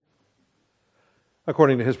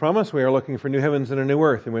According to His promise, we are looking for new heavens and a new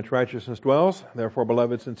earth in which righteousness dwells. Therefore,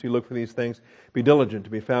 beloved, since you look for these things, be diligent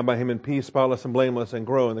to be found by Him in peace, spotless and blameless, and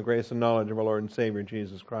grow in the grace and knowledge of our Lord and Savior,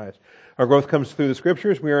 Jesus Christ. Our growth comes through the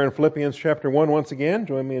Scriptures. We are in Philippians chapter 1 once again.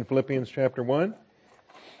 Join me in Philippians chapter 1.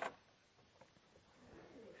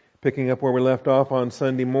 Picking up where we left off on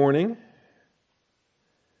Sunday morning.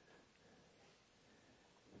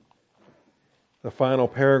 The final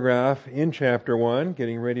paragraph in chapter 1,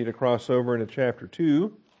 getting ready to cross over into chapter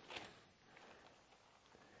 2.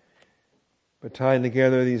 But tying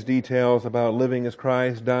together these details about living as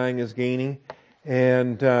Christ, dying as gaining,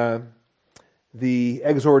 and the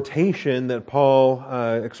exhortation that Paul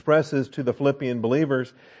expresses to the Philippian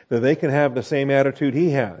believers that they can have the same attitude he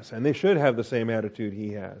has, and they should have the same attitude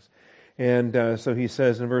he has. And so he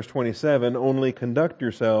says in verse 27, only conduct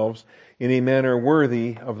yourselves in a manner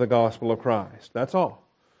worthy of the gospel of Christ. That's all.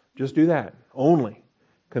 Just do that. Only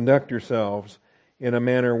conduct yourselves in a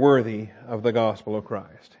manner worthy of the gospel of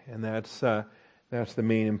Christ. And that's the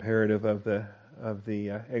main imperative of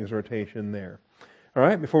the exhortation there. All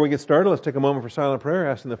right, before we get started, let's take a moment for silent prayer,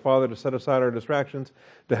 asking the Father to set aside our distractions,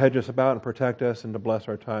 to hedge us about and protect us, and to bless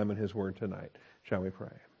our time in His Word tonight. Shall we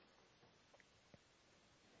pray?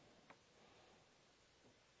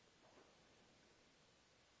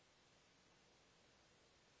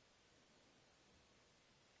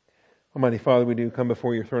 Almighty Father, we do come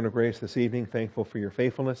before your throne of grace this evening, thankful for your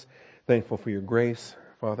faithfulness, thankful for your grace.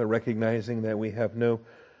 Father, recognizing that we have no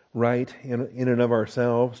right in and of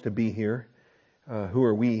ourselves to be here. Who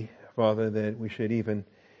are we, Father, that we should even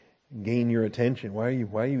gain your attention? Why do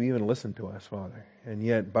you even listen to us, Father? And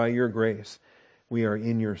yet, by your grace, we are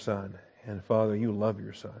in your Son. And Father, you love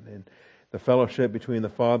your Son. And the fellowship between the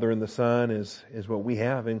Father and the Son is what we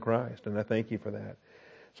have in Christ. And I thank you for that.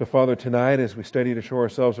 So, Father, tonight as we study to show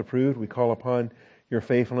ourselves approved, we call upon your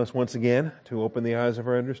faithfulness once again to open the eyes of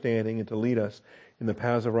our understanding and to lead us in the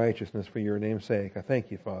paths of righteousness for your name's sake. I thank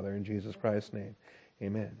you, Father, in Jesus Christ's name.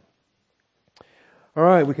 Amen. All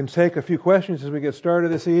right, we can take a few questions as we get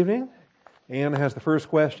started this evening. Anna has the first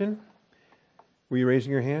question. Were you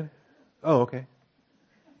raising your hand? Oh, okay.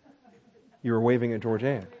 You were waving at George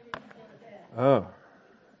Ann. Oh.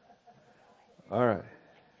 All right.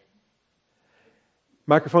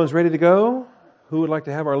 Microphone's ready to go. Who would like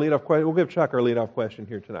to have our lead-off question? We'll give Chuck our lead-off question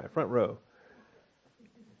here tonight. Front row.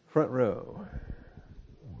 Front row.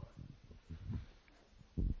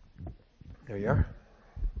 There you are.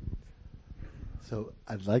 So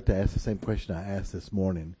I'd like to ask the same question I asked this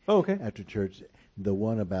morning after church. The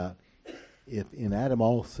one about if in Adam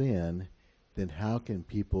all sin, then how can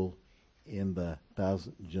people in the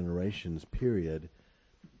 1,000 generations period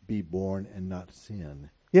be born and not sin?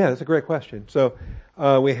 Yeah, that's a great question. So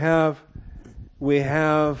we have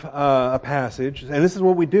a passage, and this is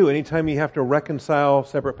what we do anytime you have to reconcile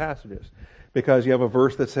separate passages, because you have a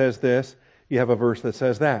verse that says this, you have a verse that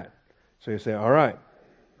says that. So you say, all right,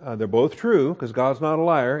 they're both true, because God's not a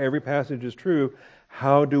liar. Every passage is true.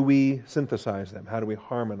 How do we synthesize them? How do we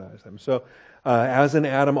harmonize them? So as in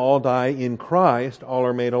Adam all die, in Christ all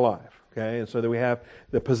are made alive. Okay, and so that we have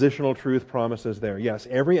the positional truth promises there. Yes,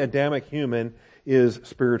 every Adamic human is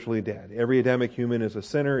spiritually dead. Every Adamic human is a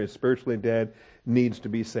sinner, is spiritually dead, needs to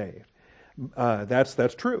be saved. That's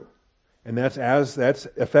true. And that's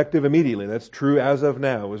effective immediately. That's true as of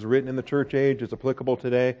now. It was written in the church age. It's applicable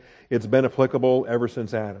today. It's been applicable ever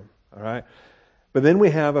since Adam. All right? But then we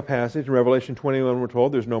have a passage in Revelation 21, we're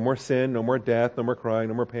told there's no more sin, no more death, no more crying,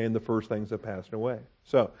 no more pain. The first things have passed away.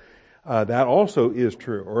 So that also is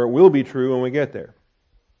true, or it will be true when we get there.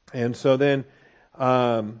 And so then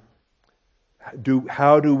how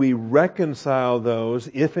do we reconcile those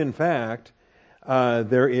if in fact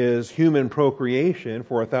there is human procreation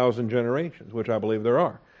for 1,000 generations, which I believe there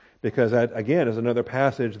are, because that again is another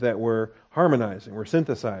passage that we're harmonizing, we're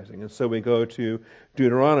synthesizing. And so we go to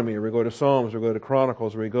Deuteronomy, or we go to Psalms, or we go to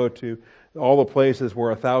Chronicles, or we go to all the places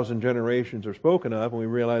where 1,000 generations are spoken of, and we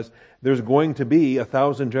realize there's going to be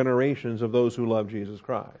 1,000 generations of those who love Jesus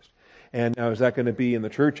Christ. And now, is that going to be in the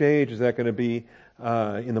church age? Is that going to be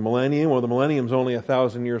in the millennium? Well, the millennium's only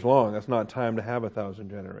 1,000 years long. That's not time to have 1,000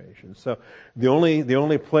 generations. So the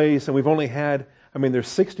only place, and we've only had, there's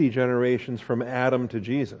 60 generations from Adam to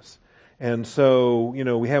Jesus. And so,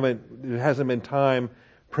 it hasn't been time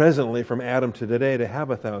presently from Adam to today to have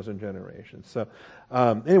 1,000 generations. So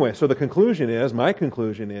anyway, so my conclusion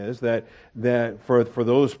is that for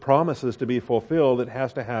those promises to be fulfilled, it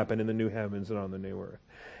has to happen in the new heavens and on the new earth.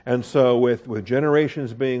 And so with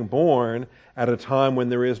generations being born at a time when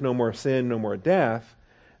there is no more sin, no more death,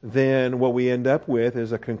 then what we end up with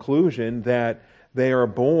is a conclusion that they are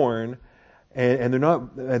born And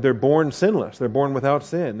they're born sinless. They're born without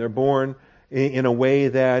sin. They're born in a way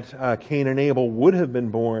that Cain and Abel would have been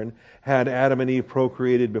born had Adam and Eve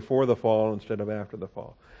procreated before the fall instead of after the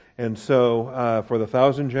fall. And so for the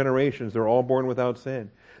 1,000 generations, they're all born without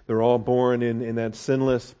sin. They're all born in that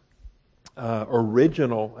sinless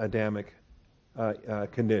original Adamic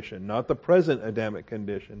condition, not the present Adamic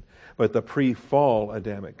condition, but the pre-fall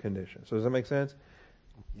Adamic condition. So does that make sense?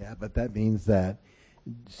 Yeah, but that means that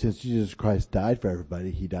since Jesus Christ died for everybody,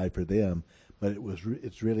 He died for them, but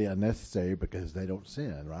it's really unnecessary because they don't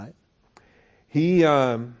sin, right? He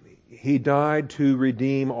died to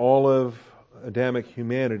redeem all of Adamic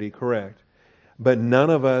humanity, correct? But none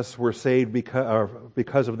of us were saved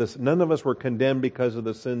because of this. None of us were condemned because of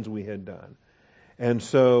the sins we had done. And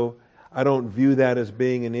so I don't view that as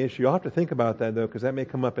being an issue. You'll have to think about that, though, because that may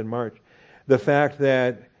come up in March. The fact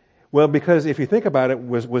that, well, because if you think about it,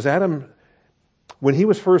 was Adam, when he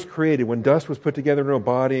was first created, when dust was put together into a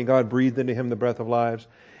body and God breathed into him the breath of lives,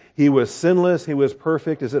 he was sinless, he was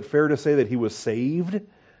perfect. Is it fair to say that he was saved?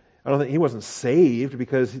 I don't think he wasn't saved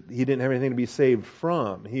because he didn't have anything to be saved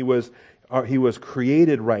from. He was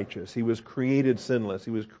created righteous. He was created sinless.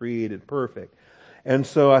 He was created perfect. And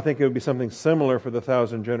so I think it would be something similar for the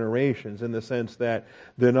 1,000 generations in the sense that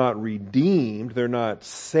they're not redeemed, they're not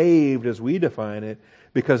saved as we define it,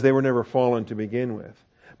 because they were never fallen to begin with.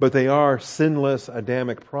 But they are sinless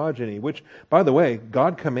Adamic progeny, which, by the way,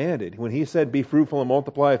 God commanded. When He said, be fruitful and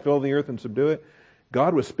multiply, fill the earth and subdue it,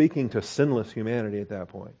 God was speaking to sinless humanity at that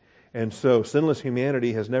point. And so sinless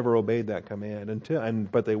humanity has never obeyed that command,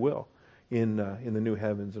 but they will in the new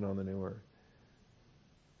heavens and on the new earth.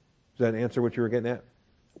 Does that answer what you were getting at?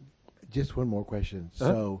 Just one more question.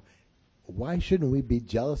 Uh-huh. So why shouldn't we be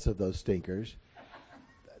jealous of those stinkers?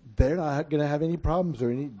 They're not going to have any problems or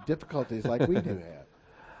any difficulties like we do have.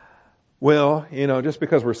 Well, just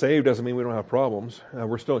because we're saved doesn't mean we don't have problems.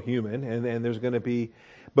 We're still human, and there's going to be,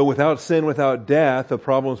 but without sin, without death, the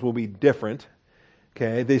problems will be different.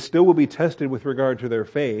 Okay, they still will be tested with regard to their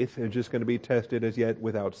faith. They're just going to be tested as yet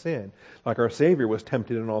without sin. Like our Savior was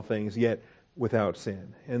tempted in all things, yet without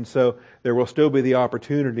sin. And so there will still be the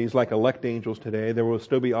opportunities, like elect angels today, there will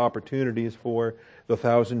still be opportunities for the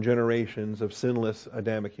 1,000 generations of sinless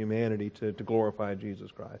Adamic humanity to glorify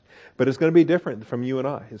Jesus Christ. But it's going to be different from you and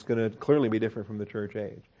I. It's going to clearly be different from the church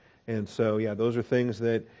age. And so, yeah, those are things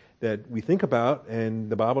that we think about, and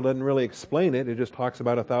the Bible doesn't really explain it. It just talks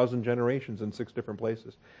about 1,000 generations in 6 different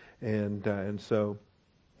places. And so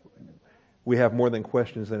we have more than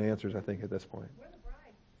questions than answers, I think, at this point.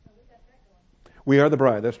 We are the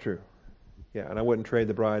bride, that's true. Yeah, and I wouldn't trade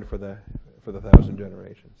the bride for the 1,000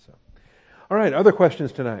 generations. So, all right, other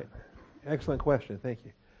questions tonight? Excellent question, thank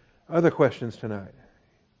you. Other questions tonight?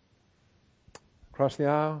 Across the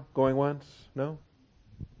aisle? Going once? No?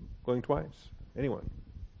 Going twice? Anyone?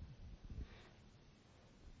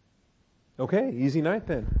 Okay, easy night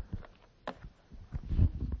then.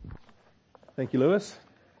 Thank you, Lewis.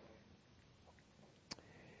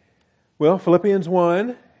 Well, Philippians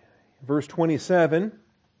 1, verse 27.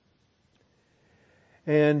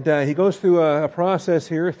 And he goes through a process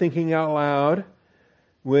here, thinking out loud,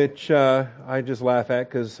 which I just laugh at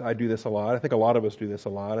because I do this a lot. I think a lot of us do this a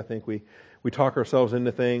lot. I think we talk ourselves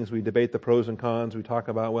into things. We debate the pros and cons. We talk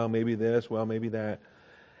about, well, maybe this, well, maybe that.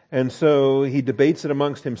 And so he debates it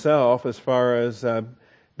amongst himself as far as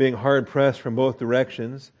being hard-pressed from both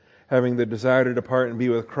directions, having the desire to depart and be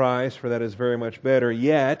with Christ, for that is very much better.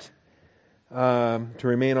 Yet, to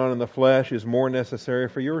remain on in the flesh is more necessary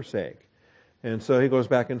for your sake. And so he goes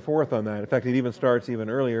back and forth on that. In fact, it even starts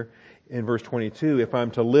even earlier in verse 22. If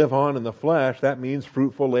I'm to live on in the flesh, that means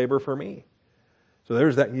fruitful labor for me. So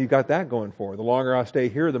there's that. You got that going for. The longer I stay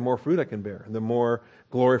here, the more fruit I can bear. The more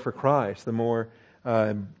glory for Christ. The more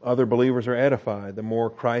other believers are edified. The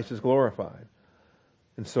more Christ is glorified.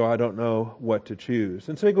 And so I don't know what to choose.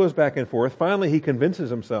 And so he goes back and forth. Finally, he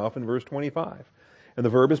convinces himself in verse 25. And the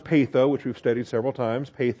verb is patho, which we've studied several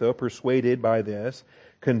times. Patho, persuaded by this,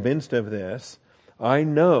 convinced of this. I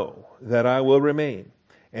know that I will remain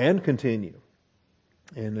and continue.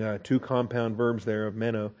 And 2 compound verbs there of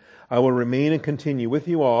meno. I will remain and continue with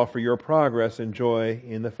you all for your progress and joy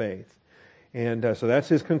in the faith. And so that's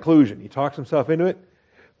his conclusion. He talks himself into it.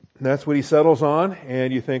 That's what he settles on.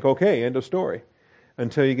 And you think, okay, end of story.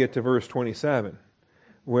 Until you get to verse 27.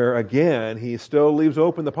 Where again, he still leaves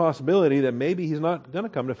open the possibility that maybe he's not going to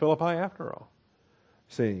come to Philippi after all.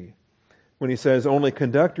 See, when he says, only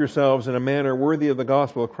conduct yourselves in a manner worthy of the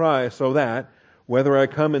gospel of Christ, so that, whether I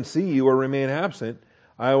come and see you or remain absent,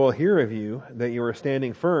 I will hear of you that you are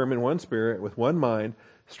standing firm in one spirit, with one mind,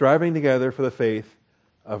 striving together for the faith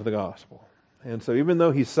of the gospel. And so even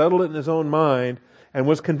though he settled it in his own mind and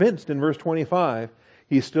was convinced in verse 25,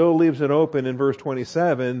 he still leaves it open in verse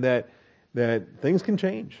 27 that things can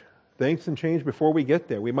change. Things can change before we get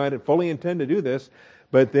there. We might fully intend to do this,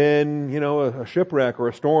 but then, a shipwreck or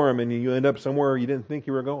a storm and you end up somewhere you didn't think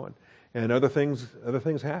you were going. And other things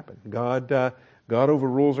happen. God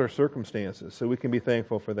overrules our circumstances, so we can be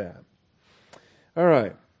thankful for that. All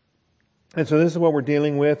right. And so this is what we're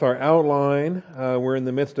dealing with. Our outline, we're in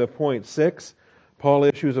the midst of point 6. Paul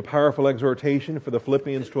issues a powerful exhortation for the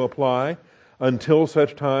Philippians to apply until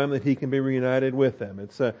such time that he can be reunited with them.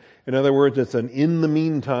 It's in other words, it's an in the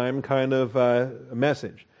meantime kind of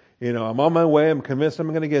message. I'm on my way. I'm convinced I'm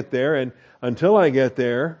going to get there. And until I get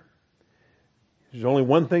there, there's only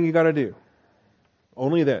one thing you got to do.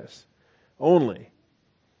 Only this. Only.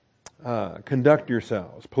 Conduct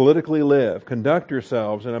yourselves. Politically live. Conduct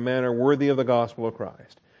yourselves in a manner worthy of the gospel of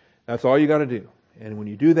Christ. That's all you got to do. And when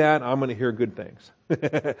you do that, I'm going to hear good things.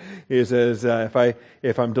 He says,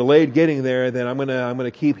 if I'm delayed getting there, then I'm going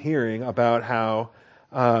to keep hearing about how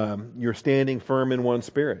you're standing firm in one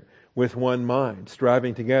spirit, with one mind,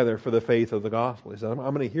 striving together for the faith of the gospel. He says, I'm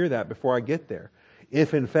going to hear that before I get there.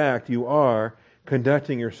 If in fact you are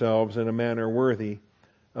conducting yourselves in a manner worthy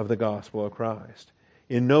of the gospel of Christ.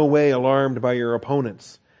 In no way alarmed by your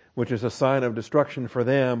opponents, which is a sign of destruction for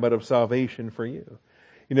them, but of salvation for you.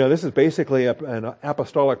 This is basically an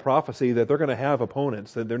apostolic prophecy that they're going to have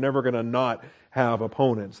opponents, that they're never going to not have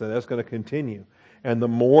opponents, that that's going to continue. And the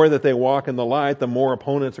more that they walk in the light, the more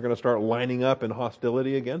opponents are going to start lining up in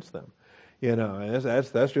hostility against them. And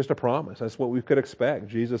that's just a promise. That's what we could expect.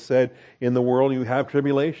 Jesus said, in the world you have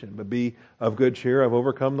tribulation, but be of good cheer, I've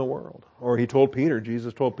overcome the world. Or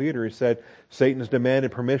Jesus told Peter, he said, Satan has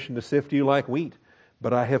demanded permission to sift you like wheat,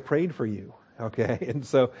 but I have prayed for you. Okay? And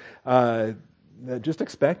so, just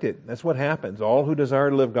expect it. That's what happens. All who desire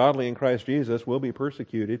to live godly in Christ Jesus will be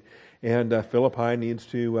persecuted, and Philippi needs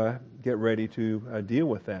to get ready to deal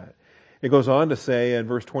with that. It goes on to say in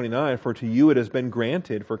verse 29, for to you it has been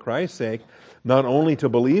granted for Christ's sake, not only to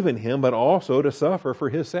believe in Him, but also to suffer for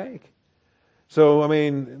His sake. So,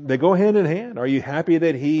 they go hand in hand. Are you happy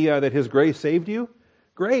that that His grace saved you?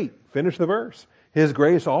 Great. Finish the verse. His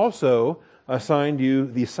grace also assigned you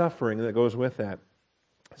the suffering that goes with that.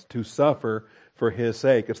 It's to suffer for His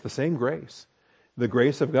sake. It's the same grace. The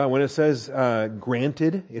grace of God. When it says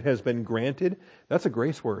granted, it has been granted, that's a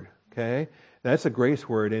grace word. Okay? That's a grace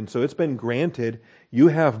word. And so it's been granted. You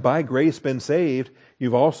have by grace been saved.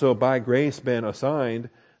 You've also by grace been assigned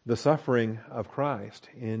the suffering of Christ.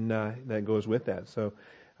 And that goes with that. So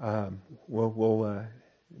we'll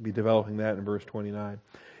be developing that in verse 29.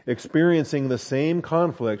 Experiencing the same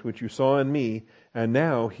conflict which you saw in me, and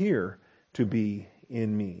now here to be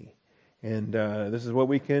in me. And this is what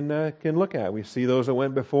we can look at. We see those that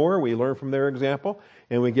went before, we learn from their example,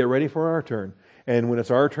 and we get ready for our turn. And when it's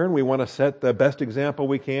our turn, we want to set the best example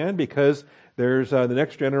we can, because there's the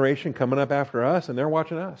next generation coming up after us, and they're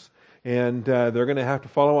watching us. And they're going to have to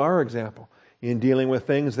follow our example in dealing with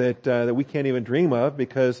things that we can't even dream of,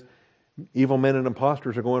 because evil men and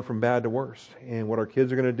imposters are going from bad to worse. And what our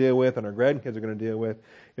kids are going to deal with and our grandkids are going to deal with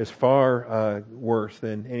is far worse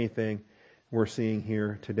than anything we're seeing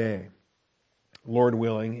here today. Lord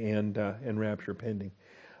willing, and rapture pending.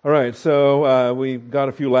 All right, so we got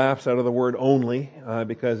a few laughs out of the word only,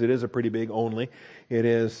 because it is a pretty big only. It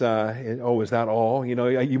is, is that all?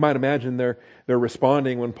 You might imagine they're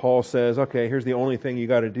responding when Paul says, okay, here's the only thing you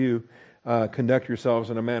got to do, conduct yourselves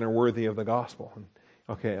in a manner worthy of the gospel. And,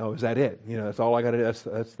 okay, is that it? That's all I got to do.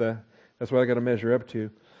 That's what I got to measure up to.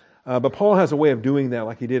 But Paul has a way of doing that,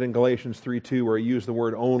 like he did in Galatians 3:2, where he used the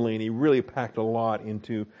word only, and he really packed a lot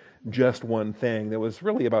into just one thing. There was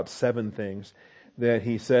really about 7 things that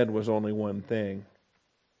he said was only one thing.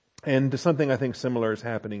 And something I think similar is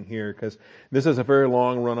happening here, because this is a very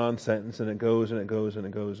long run-on sentence, and it goes and it goes and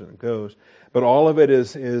it goes and it goes. But all of it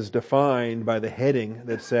is defined by the heading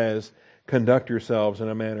that says, conduct yourselves in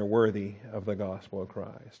a manner worthy of the gospel of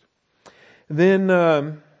Christ. Then,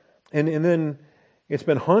 and then it's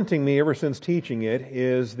been haunting me ever since teaching it,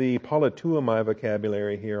 is the politeuomai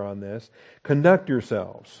vocabulary here on this. Conduct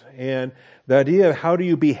yourselves. And the idea of how do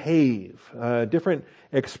you behave, different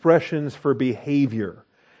expressions for behavior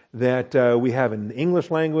that we have in the English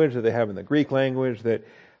language, that they have in the Greek language, that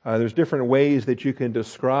there's different ways that you can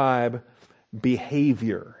describe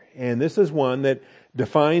behavior. And this is one that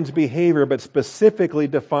defines behavior, but specifically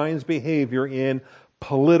defines behavior in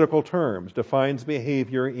political terms, defines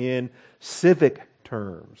behavior in civic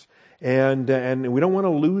terms, and we don't want to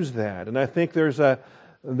lose that. And I think there's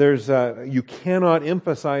you cannot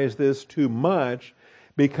emphasize this too much,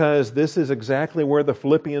 because this is exactly where the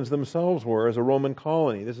Philippians themselves were as a Roman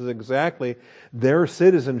colony. This is exactly, their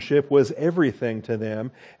citizenship was everything to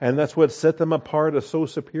them, and that's what set them apart as so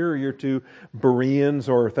superior to Bereans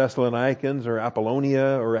or Thessalonians or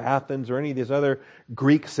Apollonia or Athens or any of these other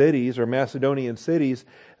Greek cities or Macedonian cities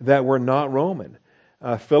that were not Roman.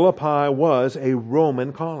 Philippi was a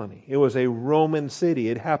Roman colony. It was a Roman city.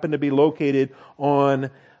 It happened to be located on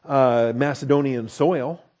Macedonian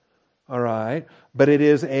soil, all right, but it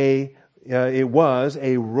was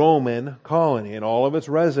a Roman colony, and all of its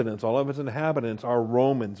residents, all of its inhabitants are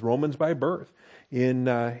Romans by birth in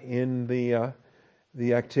the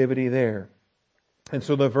activity there. And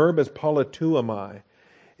so the verb is politeuomai,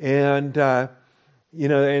 and so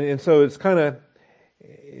it's kind of,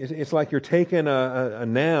 it's like you're taking a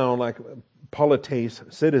noun like polites,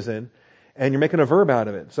 citizen, and you're making a verb out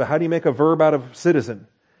of it. So how do you make a verb out of citizen?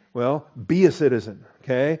 Well, be a citizen,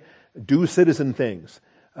 okay? Do citizen things.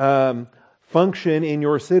 Function in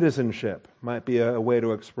your citizenship might be a way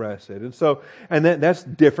to express it. And that's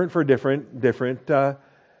different for different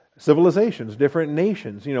civilizations, different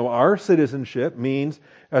nations. Our citizenship means,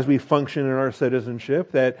 as we function in our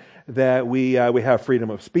citizenship, that we have freedom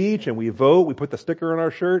of speech and we vote. We put the sticker on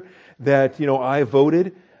our shirt that I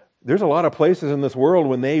voted. There's a lot of places in this world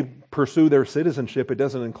when they pursue their citizenship, it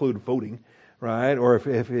doesn't include voting, right? Or if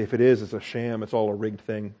it is, it's a sham. It's all a rigged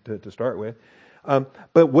thing to start with.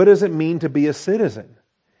 But what does it mean to be a citizen?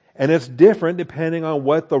 And it's different depending on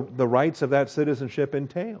what the rights of that citizenship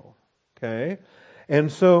entail. Okay?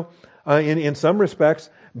 And so, in some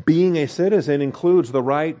respects, being a citizen includes the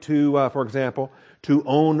right to, for example, to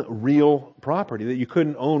own real property, that you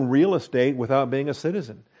couldn't own real estate without being a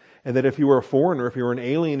citizen. And that if you were a foreigner, if you were an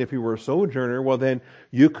alien, if you were a sojourner, well then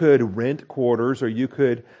you could rent quarters or you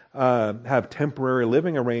could have temporary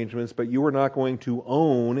living arrangements, but you were not going to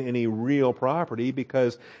own any real property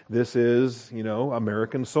because this is,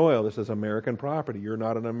 American soil. This is American property. You're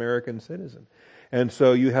not an American citizen. And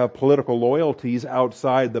so you have political loyalties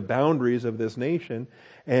outside the boundaries of this nation,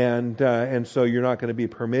 and so you're not going to be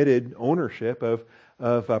permitted ownership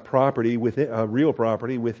of property within real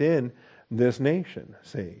property within this nation.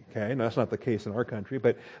 See, okay, now that's not the case in our country,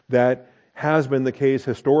 but that has been the case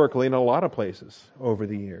historically in a lot of places over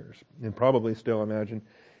the years, and probably still, I imagine,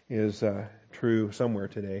 is true somewhere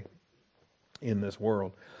today in this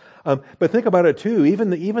world. But think about it too. Even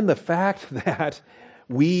the fact that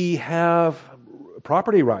we have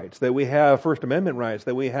property rights, that we have First Amendment rights,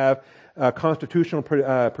 that we have constitutional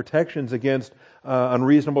protections against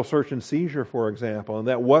unreasonable search and seizure, for example, and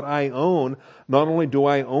that what I own, not only do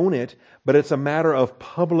I own it, but it's a matter of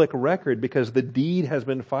public record because the deed has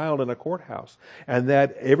been filed in a courthouse, and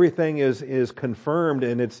that everything is confirmed,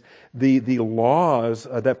 and it's the laws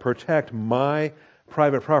that protect my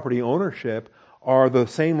private property ownership are the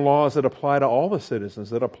same laws that apply to all the citizens,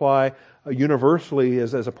 that apply universally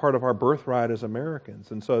as a part of our birthright as Americans.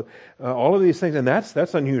 And so all of these things, and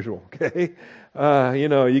that's unusual, okay?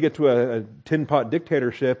 You get to a tin pot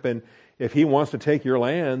dictatorship, and if he wants to take your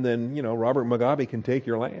land, then, Robert Mugabe can take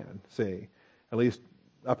your land, see. At least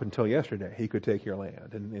up until yesterday, he could take your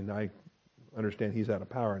land. And I understand he's out of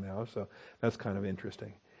power now, so that's kind of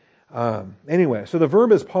interesting. Anyway, so the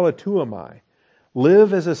verb is politeuomai.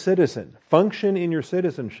 Live as a citizen. Function in your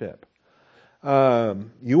citizenship.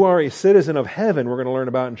 You are a citizen of heaven, we're going to learn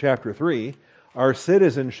about in chapter 3. Our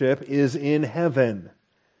citizenship is in heaven.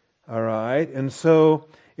 All right? And so,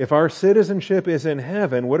 if our citizenship is in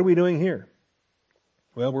heaven, what are we doing here?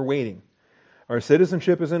 Well, we're waiting. Our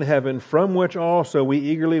citizenship is in heaven, from which also we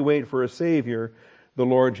eagerly wait for a Savior, the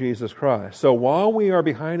Lord Jesus Christ. So while we are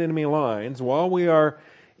behind enemy lines, while we are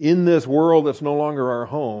in this world that's no longer our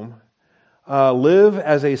home, live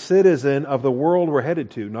as a citizen of the world we're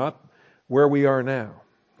headed to, not where we are now,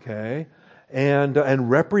 okay? And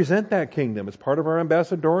represent that kingdom. It's part of our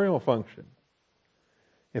ambassadorial function.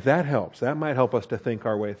 If that helps, that might help us to think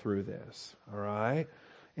our way through this, all right?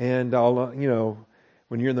 And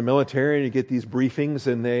when you're in the military and you get these briefings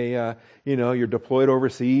and they, you're deployed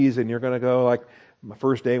overseas and you're going to go, like my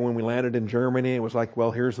first day when we landed in Germany, it was like,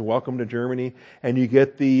 well, here's the welcome to Germany, and you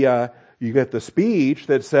get the speech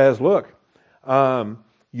that says, look,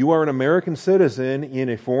 you are an American citizen in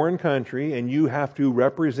a foreign country, and you have to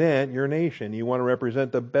represent your nation. You want to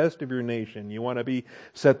represent the best of your nation. You want to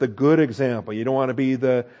set the good example. You don't want to be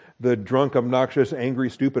the drunk, obnoxious, angry,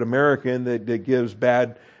 stupid American that gives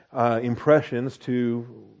bad impressions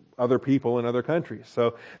to other people in other countries.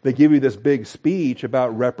 So they give you this big speech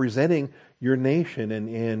about representing your nation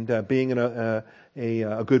and being a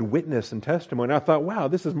good witness and testimony. And I thought, wow,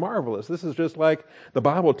 this is marvelous. This is just like the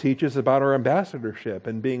Bible teaches about our ambassadorship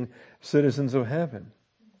and being citizens of heaven.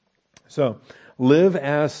 So, live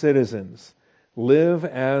as citizens. Live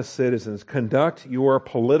as citizens. Conduct your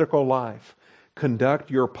political life.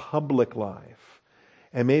 Conduct your public life.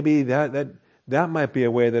 And maybe that might be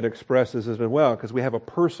a way that expresses this as well, because we have a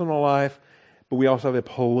personal life, but we also have a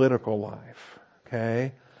political life.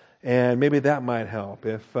 Okay? And maybe that might help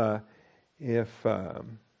if I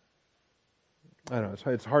don't know,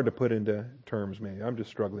 it's hard to put into terms, maybe. I'm just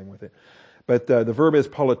struggling with it. But the verb is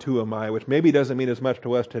politeuomai, which maybe doesn't mean as much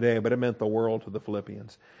to us today, but it meant the world to the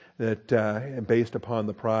Philippians. That based upon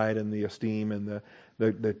the pride and the esteem and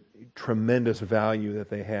the tremendous value that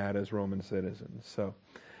they had as Roman citizens. So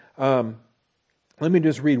let me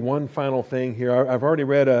just read one final thing here. I've already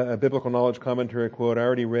read a biblical knowledge commentary quote. I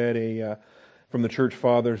already read from the church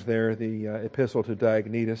fathers there, the epistle to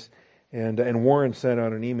Diognetus. And Warren sent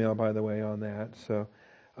out an email, by the way, on that. So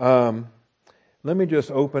let me just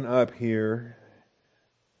open up here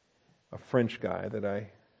a French guy that I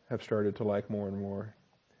have started to like more and more.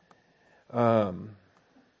 I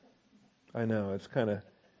know, it's kind of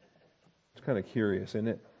curious, isn't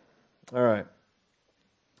it? All right.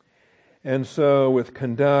 And so with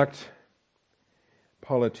conduct,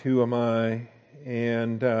 politeuomai,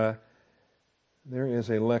 and there is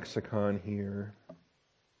a lexicon here.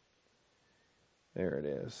 There it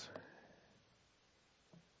is.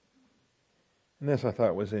 And this I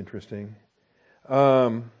thought was interesting.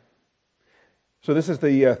 So this is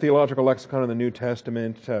the Theological Lexicon of the New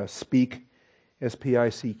Testament. Speak,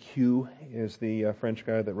 S-P-I-C-Q, is the French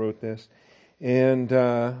guy that wrote this. And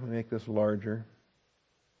let me make this larger.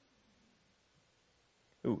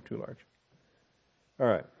 Ooh, too large. All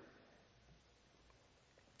right.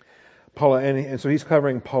 And so he's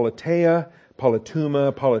covering politeia,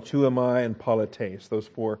 politeuma, politeuomai, and polites, those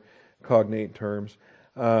four cognate terms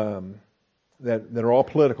that are all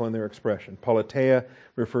political in their expression. Politeia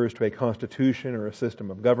refers to a constitution or a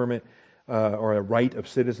system of government or a right of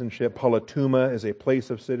citizenship. Politeuma is a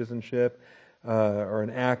place of citizenship or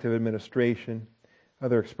an act of administration.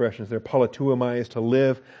 Other expressions there. Politeuomai is to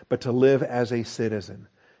live, but to live as a citizen.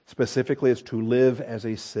 Specifically, it's to live as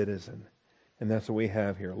a citizen. And that's what we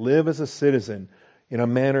have here. Live as a citizen in a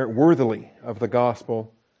manner worthily of the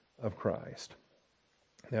gospel of Christ.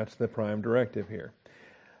 That's the prime directive here.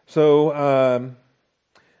 So,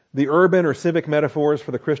 the urban or civic metaphors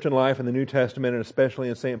for the Christian life in the New Testament, and especially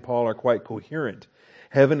in St. Paul, are quite coherent.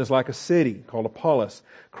 Heaven is like a city called a polis.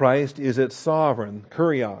 Christ is its sovereign,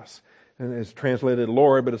 kurios, and it's translated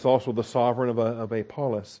Lord, but it's also the sovereign of a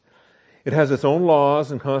polis. It has its own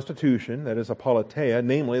laws and constitution, that is a politeia,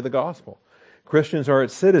 namely the gospel. Christians are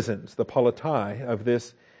its citizens, the politai of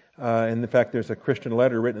this. And in fact, there's a Christian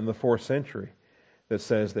letter written in the 4th century that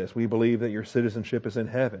says this. We believe that your citizenship is in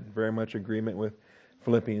heaven. Very much agreement with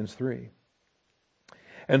Philippians 3.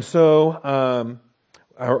 And so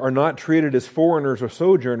are not treated as foreigners or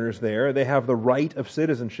sojourners there. They have the right of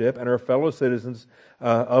citizenship and are fellow citizens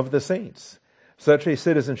of the saints. Such a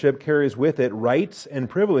citizenship carries with it rights and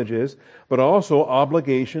privileges, but also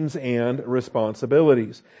obligations and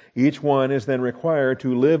responsibilities. Each one is then required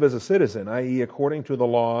to live as a citizen, i.e., according to the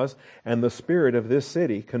laws and the spirit of this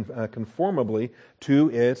city, conformably to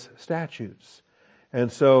its statutes.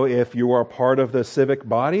 And so if you are part of the civic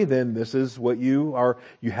body, then this is what you are.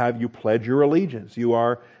 You pledge your allegiance. You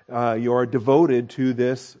are devoted to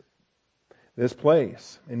this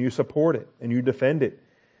place, and you support it, and you defend it.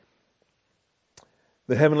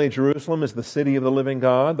 The heavenly Jerusalem is the city of the living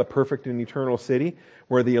God, the perfect and eternal city,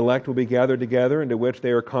 where the elect will be gathered together, and to which they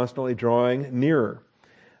are constantly drawing nearer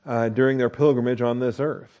during their pilgrimage on this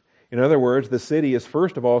earth. In other words, the city is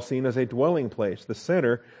first of all seen as a dwelling place, the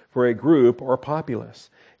center for a group or populace.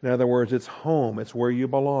 In other words, it's home, it's where you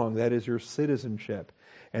belong, that is your citizenship.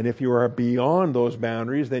 And if you are beyond those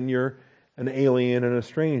boundaries, then you're an alien and a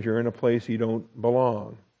stranger in a place you don't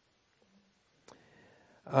belong.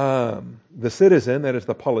 The citizen, that is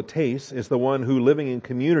the polites, is the one who, living in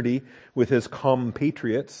community with his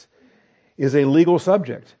compatriots, is a legal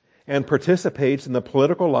subject and participates in the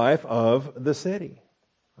political life of the city.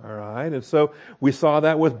 All right, and so we saw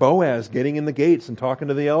that with Boaz getting in the gates and talking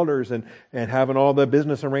to the elders and having all the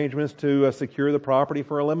business arrangements to secure the property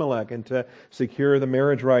for Elimelech and to secure the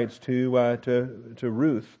marriage rights to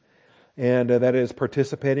Ruth. And that is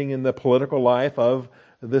participating in the political life of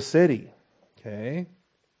the city. Okay.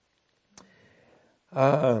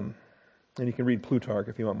 And you can read Plutarch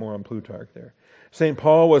if you want more on Plutarch there. St.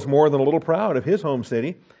 Paul was more than a little proud of his home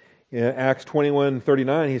city. In Acts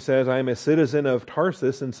 21:39, he says, I am a citizen of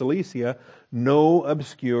Tarsus in Cilicia, no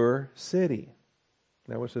obscure city.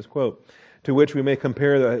 That was his quote. To which we may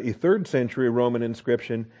compare a 3rd century Roman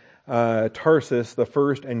inscription, Tarsus, the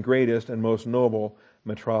first and greatest and most noble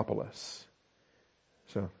metropolis.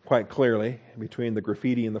 So quite clearly, between the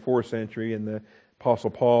graffiti in the 4th century and the Apostle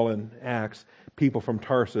Paul in Acts, people from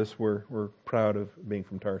Tarsus were proud of being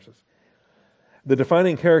from Tarsus. The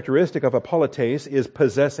defining characteristic of a polites is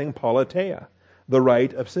possessing politeia, the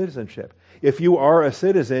right of citizenship. If you are a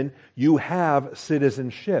citizen, you have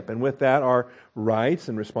citizenship, and with that are rights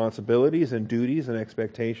and responsibilities and duties and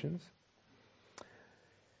expectations.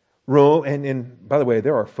 Rome, and by the way,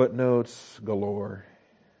 there are footnotes galore,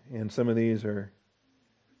 and some of these are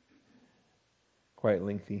quite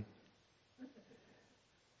lengthy.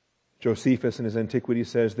 Josephus in his Antiquity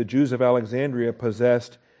says, the Jews of Alexandria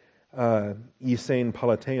possessed Esein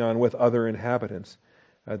Politeion with other inhabitants.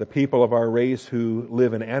 The people of our race who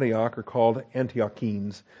live in Antioch are called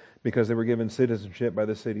Antiochenes because they were given citizenship by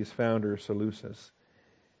the city's founder, Seleucus.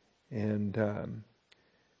 And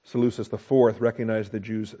Seleucus IV recognized the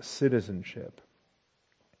Jews' citizenship.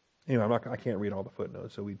 Anyway, I can't read all the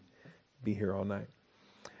footnotes, so we'd be here all night.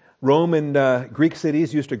 Rome and Greek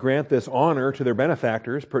cities used to grant this honor to their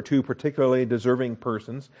benefactors, to particularly deserving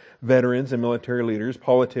persons, veterans and military leaders,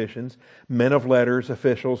 politicians, men of letters,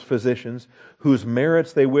 officials, physicians, whose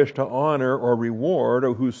merits they wished to honor or reward,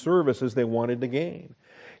 or whose services they wanted to gain.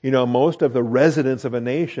 Most of the residents of a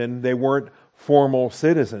nation, they weren't formal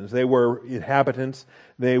citizens. They were inhabitants.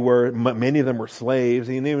 Many of them were slaves.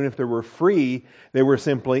 And even if they were free, they were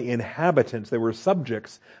simply inhabitants. They were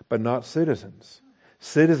subjects, but not citizens.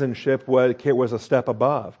 Citizenship was a step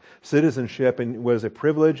above. Citizenship was a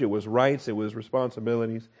privilege. It was rights. It was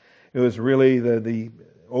responsibilities. It was really in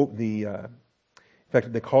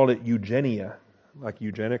fact, they called it eugenia, like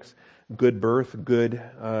eugenics, good birth, good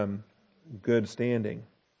standing.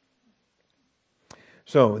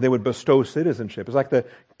 So they would bestow citizenship. It's like the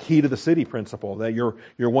key to the city principle, that you're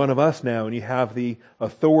one of us now, and you have the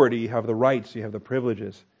authority, you have the rights, you have the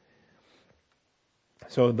privileges.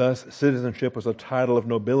 So thus, citizenship was a title of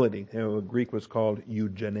nobility. Greek was called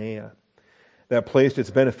eugenia. That placed its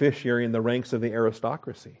beneficiary in the ranks of the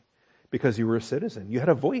aristocracy because you were a citizen. You had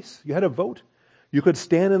a voice. You had a vote. You could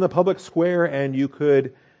stand in the public square and you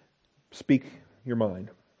could speak your mind.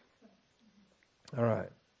 All right.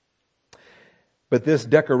 But this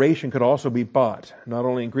decoration could also be bought, not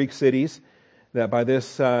only in Greek cities that by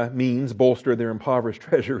this means bolstered their impoverished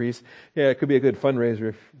treasuries. Yeah, it could be a good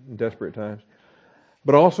fundraiser in desperate times.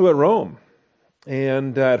 But also at Rome.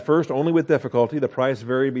 And at first, only with difficulty, the price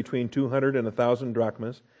varied between 200 and 1,000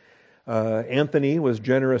 drachmas. Antony was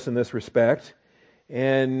generous in this respect.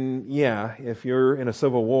 And yeah, if you're in a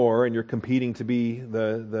civil war and you're competing to be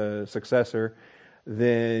the successor,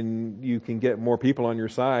 then you can get more people on your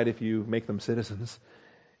side if you make them citizens.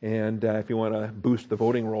 And if you want to boost the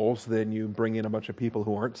voting rolls, then you bring in a bunch of people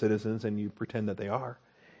who aren't citizens and you pretend that they are.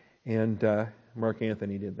 And Mark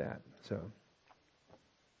Antony did that. So,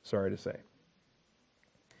 sorry to say.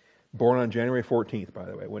 Born on January 14th, by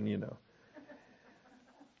the way, wouldn't you know?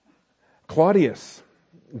 Claudius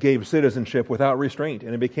gave citizenship without restraint,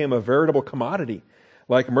 and it became a veritable commodity,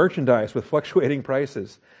 like merchandise with fluctuating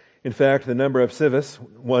prices. In fact, the number of civis,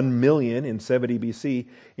 1 million in 70 BC,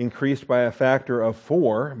 increased by a factor of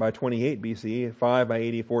 4 by 28 BC, 5 by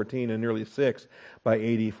AD 14, and nearly 6 by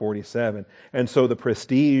AD 47. And so the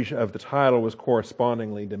prestige of the title was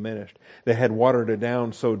correspondingly diminished. They had watered it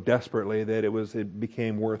down so desperately that it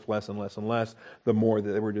became worth less and less and less, the more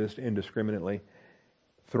that they were just indiscriminately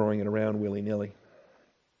throwing it around willy-nilly.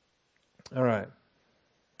 All right.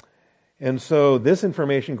 And so this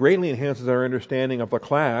information greatly enhances our understanding of the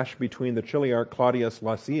clash between the Chiliarch Claudius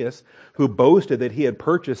Lysias, who boasted that he had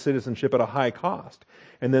purchased citizenship at a high cost,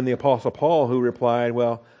 and then the Apostle Paul, who replied,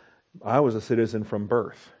 well, I was a citizen from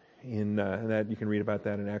birth. And that you can read about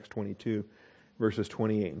that in Acts 22, verses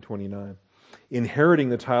 28 and 29. Inheriting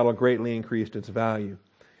the title greatly increased its value.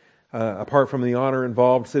 Apart from the honor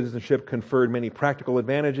involved, citizenship conferred many practical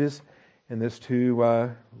advantages, and this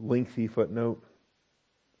too lengthy footnote.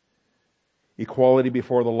 Equality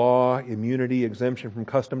before the law, immunity, exemption from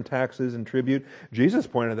custom taxes and tribute. Jesus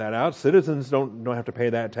pointed that out. Citizens don't have to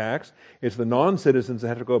pay that tax. It's the non-citizens that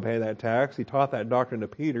have to go pay that tax. He taught that doctrine to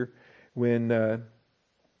Peter when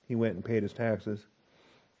he went and paid his taxes.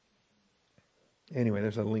 Anyway,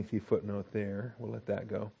 there's a lengthy footnote there. We'll let that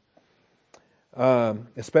go.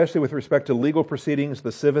 Especially with respect to legal proceedings,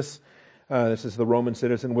 the civis, this is the Roman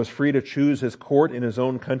citizen, was free to choose his court in his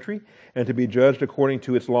own country and to be judged according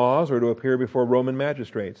to its laws or to appear before Roman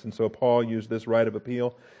magistrates. And so Paul used this right of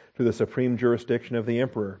appeal to the supreme jurisdiction of the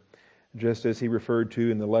emperor, just as he referred to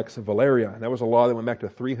in the Lex Valeria. And that was a law that went back to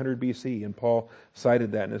 300 BC, and Paul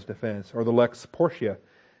cited that in his defense. Or the Lex Portia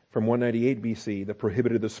from 198 BC that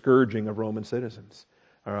prohibited the scourging of Roman citizens.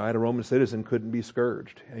 All right, a Roman citizen couldn't be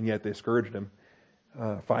scourged, and yet they scourged him.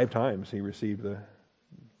 5 times he received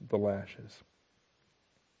the lashes.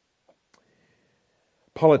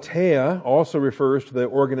 Politeia also refers to the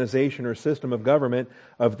organization or system of government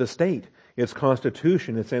of the state, its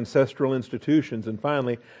constitution, its ancestral institutions, and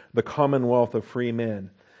finally, the commonwealth of free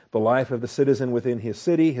men. The life of the citizen within his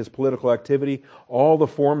city, his political activity, all the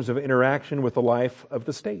forms of interaction with the life of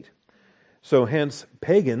the state. So hence,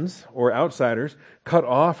 pagans or outsiders cut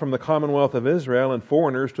off from the commonwealth of Israel and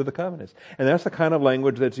foreigners to the covenants. And that's the kind of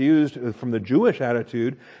language that's used from the Jewish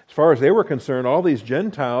attitude. As far as they were concerned, all these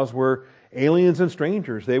Gentiles were aliens and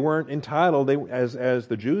strangers. They weren't entitled, as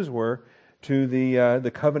the Jews were, to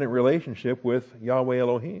the covenant relationship with Yahweh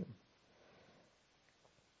Elohim.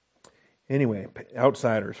 Anyway,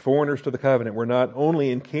 outsiders, foreigners to the covenant, were not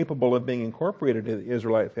only incapable of being incorporated into the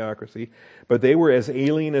Israelite theocracy, but they were as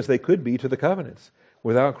alien as they could be to the covenants,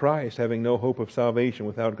 without Christ, having no hope of salvation,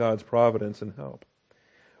 without God's providence and help.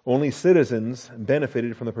 Only citizens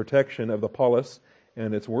benefited from the protection of the polis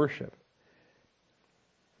and its worship.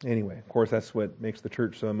 Anyway, of course, that's what makes the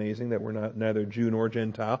church so amazing, that we're neither Jew nor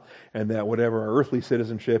Gentile, and that whatever our earthly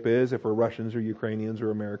citizenship is, if we're Russians or Ukrainians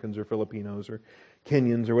or Americans or Filipinos or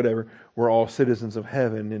Kenyans or whatever, we're all citizens of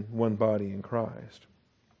heaven in one body in Christ.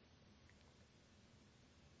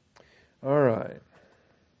 All right.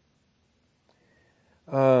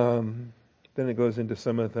 Then it goes into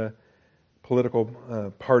some of the political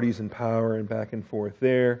parties in power and back and forth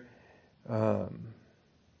there. I'm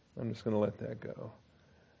just going to let that go.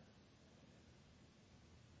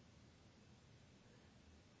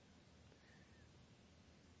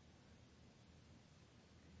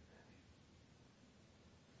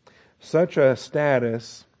 Such a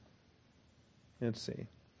status, let's see.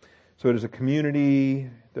 So it is a community,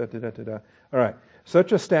 All right.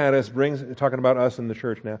 Such a status brings, talking about us in the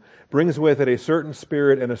church now, brings with it a certain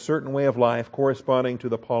spirit and a certain way of life corresponding to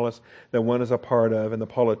the polis that one is a part of and the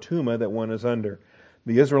politeuma that one is under.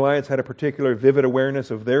 The Israelites had a particular vivid awareness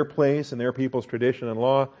of their place and their people's tradition and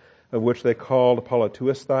law, of which they called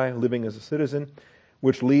politeuesthai, living as a citizen,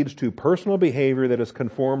 which leads to personal behavior that is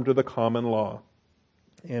conformed to the common law.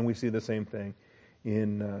 And we see the same thing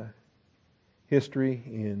in history,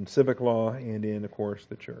 in civic law, and in, of course,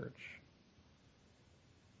 the church.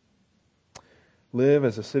 Live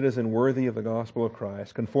as a citizen worthy of the gospel of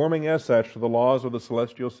Christ, conforming as such to the laws of the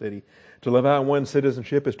celestial city. To live out one's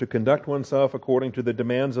citizenship is to conduct oneself according to the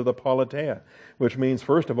demands of the politeia, which means,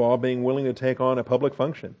 first of all, being willing to take on a public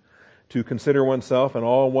function, to consider oneself and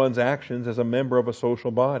all one's actions as a member of a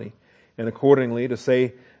social body, and accordingly to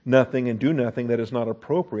say nothing and do nothing that is not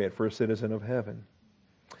appropriate for a citizen of heaven.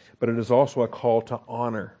 But it is also a call to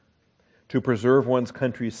honor, to preserve one's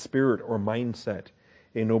country's spirit or mindset,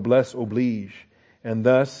 a noblesse oblige, and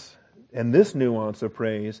this nuance of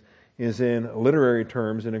praise is in literary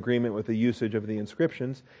terms in agreement with the usage of the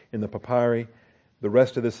inscriptions in the papyri, the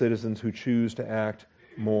rest of the citizens who choose to act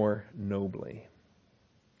more nobly.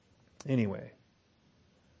 Anyway,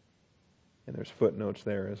 and there's footnotes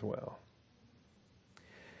there as well.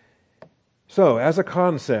 So, as a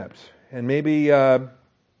concept, and maybe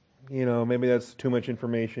maybe that's too much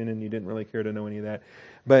information and you didn't really care to know any of that,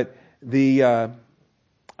 but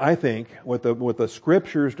I think what the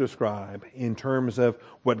Scriptures describe in terms of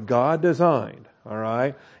what God designed, all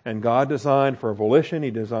right, and God designed for volition,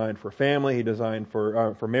 He designed for family, He designed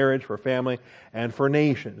for marriage, for family, and for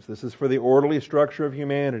nations. This is for the orderly structure of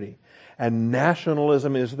humanity, and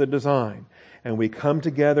nationalism is the design. And we come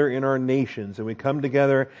together in our nations, and we come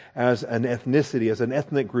together as an ethnicity, as an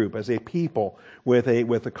ethnic group, as a people, with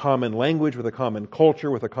a common language, with a common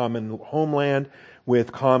culture, with a common homeland,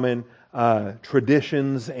 with common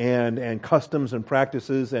traditions and customs and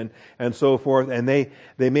practices and so forth. And they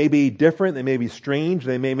may be different, they may be strange,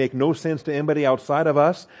 they may make no sense to anybody outside of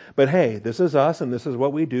us, but hey, this is us and this is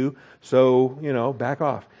what we do, so, back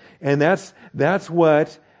off. And that's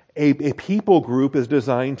what a people group is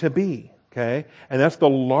designed to be. Okay? And that's the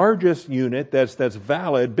largest unit that's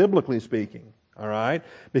valid, biblically speaking. All right?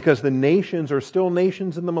 Because the nations are still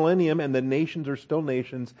nations in the millennium, and the nations are still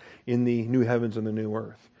nations in the new heavens and the new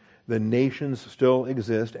earth. The nations still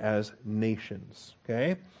exist as nations.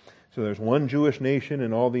 Okay? So there's one Jewish nation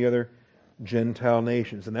and all the other Gentile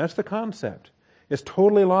nations. And that's the concept. It's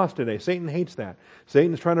totally lost today. Satan hates that.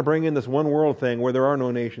 Satan's trying to bring in this one world thing where there are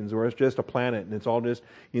no nations, where it's just a planet and it's all just,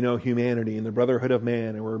 humanity and the brotherhood of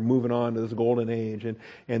man, and we're moving on to this golden age, and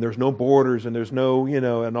there's no borders and there's no,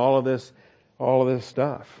 and all of this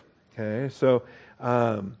stuff. Okay, so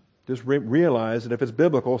just realize that if it's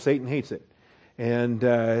biblical, Satan hates it. And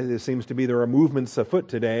it seems to be there are movements afoot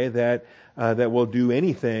today that will do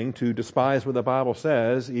anything to despise what the Bible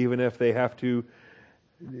says, even if they have to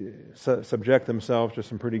subject themselves to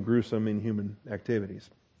some pretty gruesome inhuman activities.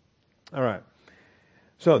 All right.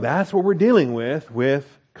 So that's what we're dealing with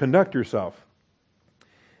conduct yourself.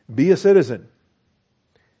 Be a citizen.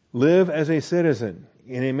 Live as a citizen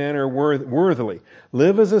in a manner worthily.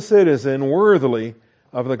 Live as a citizen worthily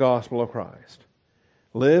of the gospel of Christ.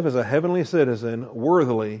 Live as a heavenly citizen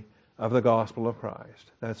worthily of the gospel of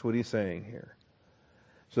Christ. That's what he's saying here.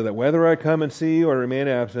 So that whether I come and see you or remain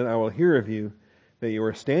absent, I will hear of you, that you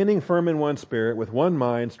are standing firm in one spirit, with one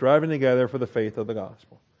mind, striving together for the faith of the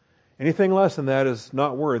gospel. Anything less than that is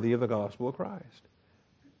not worthy of the gospel of Christ.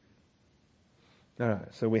 All right,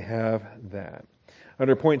 so we have that.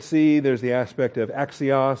 Under point C, there's the aspect of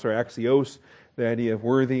axios or axios, the idea of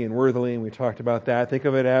worthy and worthily, and we talked about that. Think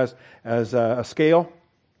of it as a scale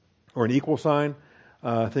or an equal sign.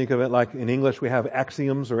 Think of it like in English we have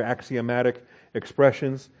axioms or axiomatic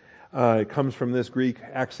expressions. It comes from this Greek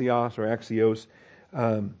axios or axios.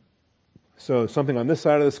 So something on this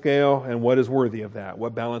side of the scale, and what is worthy of that?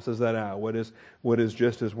 What balances that out? What is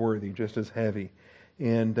just as worthy, just as heavy?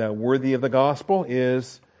 And worthy of the gospel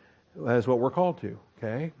is what we're called to,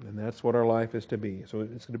 okay? And that's what our life is to be. So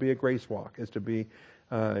it's going to be a grace walk. It's to be,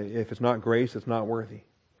 if it's not grace, it's not worthy,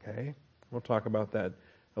 okay? We'll talk about that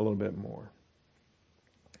a little bit more.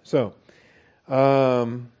 So,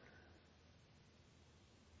 so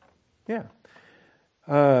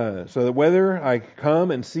that whether I come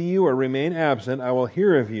and see you or remain absent, I will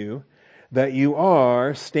hear of you, that you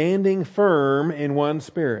are standing firm in one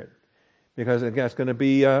spirit. Because it's going to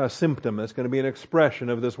be a symptom, it's going to be an expression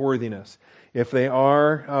of this worthiness. If they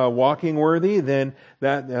are walking worthy, then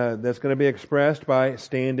that's going to be expressed by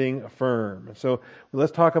standing firm. So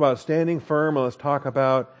let's talk about standing firm, and let's talk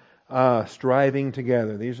about striving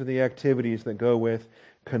together. These are the activities that go with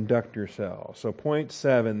conduct yourselves. So point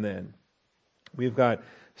 7 then. We've got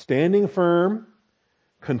standing firm,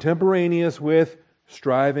 contemporaneous with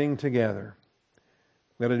striving together.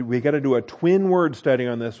 We've got to do a twin word study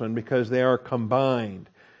on this one because they are combined.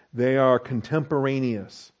 They are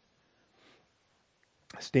contemporaneous.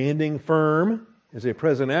 Standing firm is a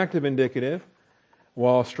present active indicative,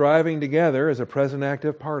 while striving together is a present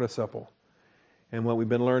active participle. And what we've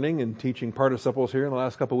been learning and teaching participles here in the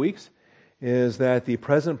last couple of weeks is that the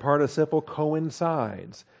present participle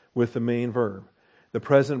coincides with the main verb. The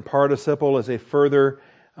present participle is a further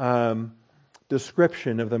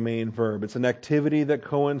description of the main verb. It's an activity that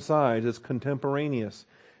coincides. It's contemporaneous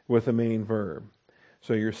with the main verb.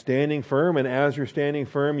 So you're standing firm, and as you're standing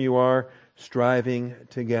firm, you are striving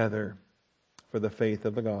together for the faith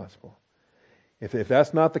of the gospel. If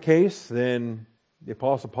that's not the case, then the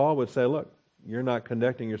Apostle Paul would say, look, you're not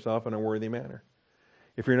conducting yourself in a worthy manner.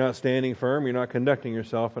 If you're not standing firm, you're not conducting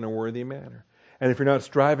yourself in a worthy manner. And if you're not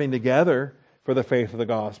striving together for the faith of the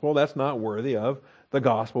gospel, that's not worthy of the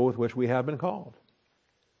gospel with which we have been called.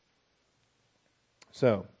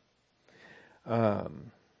 So,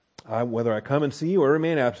 whether I come and see you or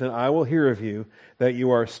remain absent, I will hear of you, that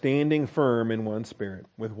you are standing firm in one spirit,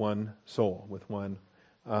 with one soul, with one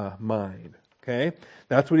mind. Okay?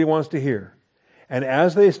 That's what he wants to hear. And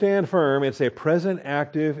as they stand firm, it's a present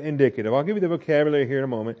active indicative. I'll give you the vocabulary here in a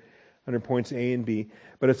moment under points A and B.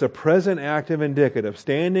 But it's a present active indicative.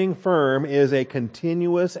 Standing firm is a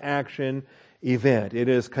continuous action event. It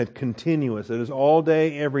is continuous. It is all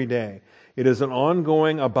day, every day. It is an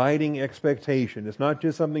ongoing, abiding expectation. It's not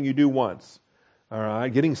just something you do once. All right?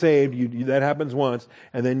 Getting saved, that happens once,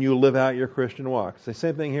 and then you live out your Christian walk. It's the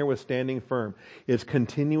same thing here with standing firm. It's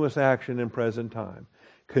continuous action in present time.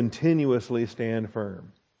 Continuously stand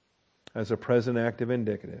firm as a present active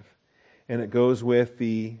indicative. And it goes with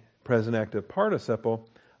the present active participle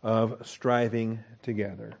of striving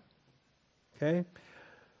together. Okay? Does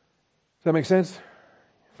that make sense?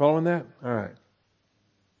 Following that? All right.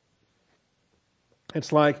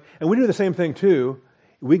 It's like, and we do the same thing too.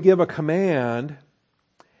 We give a command,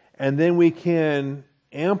 and then we can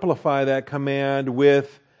amplify that command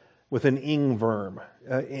with an ing verb.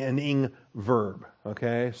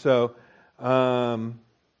 Okay? So I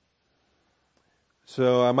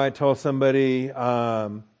might tell somebody,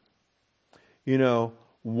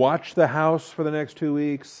 watch the house for the next 2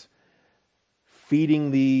 weeks,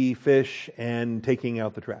 feeding the fish and taking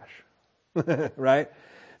out the trash. Right?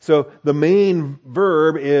 So the main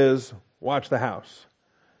verb is watch the house.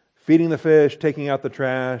 Feeding the fish, taking out the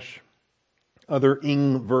trash, other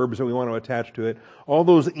ing verbs that we want to attach to it. All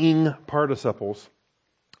those ing participles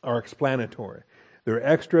are explanatory. They're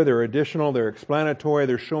extra, they're additional, they're explanatory,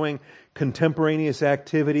 they're showing contemporaneous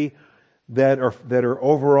activity. that are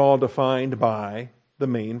overall defined by the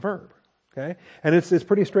main verb. Okay? And it's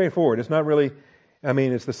pretty straightforward. It's not really,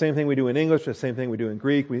 it's the same thing we do in English, the same thing we do in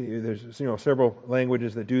Greek. There's several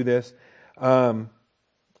languages that do this.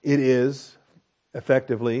 It is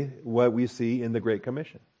effectively what we see in the Great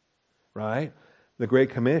Commission, right? The Great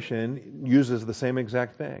Commission uses the same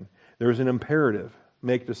exact thing. There's an imperative,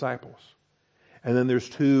 make disciples. And then there's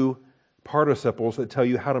two participles that tell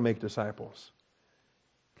you how to make disciples.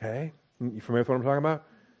 Okay? You familiar with what I'm talking about?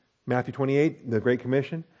 Matthew 28, the Great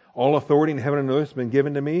Commission. All authority in heaven and earth has been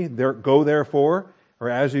given to me. Go therefore, or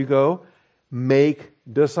as you go, make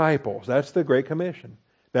disciples. That's the Great Commission.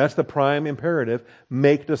 That's the prime imperative.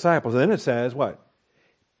 Make disciples. And then it says what?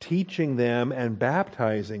 Teaching them and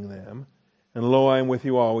baptizing them. And lo, I am with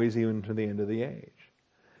you always, even to the end of the age.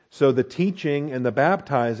 So the teaching and the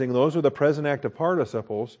baptizing, those are the present active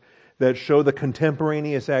participles that show the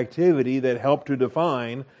contemporaneous activity that help to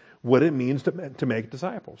define what it means to make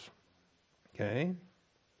disciples. Okay?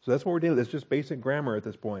 So that's what we're dealing with. It's just basic grammar at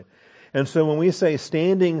this point. And so when we say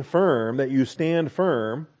standing firm, that you stand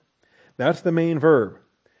firm, that's the main verb.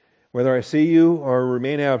 Whether I see you or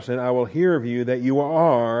remain absent, I will hear of you that you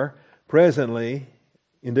are presently,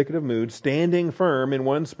 indicative mood, standing firm in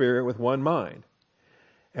one spirit with one mind.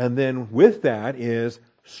 And then with that is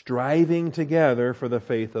striving together for the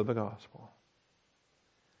faith of the gospel.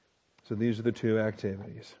 So these are the two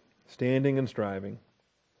activities. Standing and striving.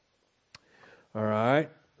 All right.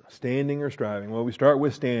 Standing or striving. Well, we start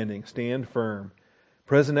with standing. Stand firm.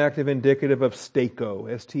 Present active indicative of steko.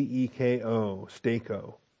 S-T-E-K-O.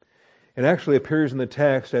 Steko. It actually appears in the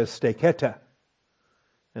text as steketa.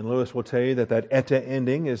 And Lewis will tell you that eta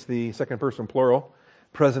ending is the second person plural.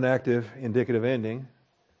 Present active indicative ending.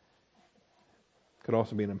 Could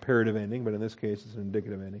also be an imperative ending, but in this case it's an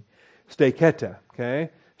indicative ending. Steketa. Okay?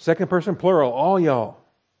 Second person plural. All y'all.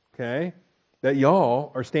 Okay? That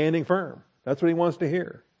y'all are standing firm. That's what he wants to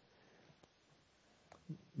hear.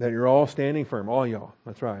 That you're all standing firm. All y'all.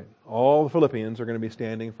 That's right. All the Philippians are going to be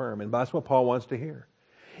standing firm. And that's what Paul wants to hear.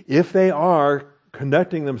 If they are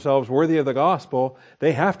conducting themselves worthy of the gospel,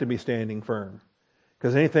 they have to be standing firm.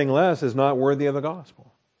 Because anything less is not worthy of the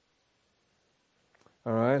gospel.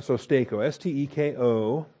 All right, so steko.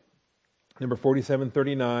 S-T-E-K-O. Number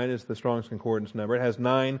 4739 is the Strong's Concordance number. It has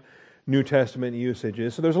 9 New Testament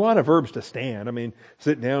usages. So there's a lot of verbs to stand.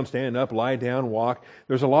 Sit down, stand up, lie down, walk.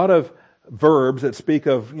 There's a lot of verbs that speak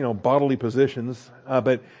of, bodily positions.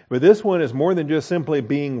 But this one is more than just simply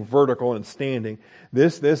being vertical and standing.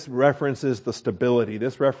 This references the stability.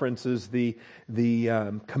 This references the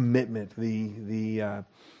commitment, the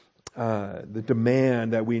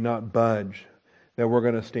demand that we not budge, that we're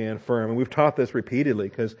going to stand firm. And we've taught this repeatedly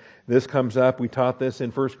because this comes up. We taught this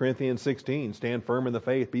in 1 Corinthians 16. Stand firm in the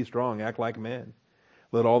faith, be strong, act like men.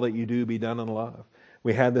 Let all that you do be done in love.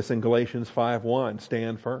 We had this in Galatians 5:1,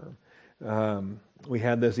 stand firm. We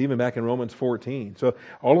had this even back in Romans 14. So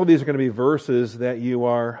all of these are going to be verses that you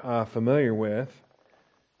are familiar with,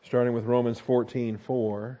 starting with Romans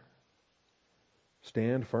 14:4.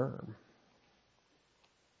 Stand firm.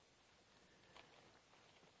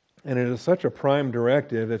 And it is such a prime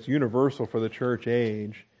directive that's universal for the church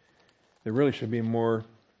age. There really should be more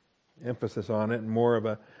emphasis on it and more of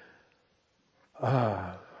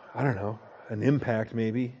an impact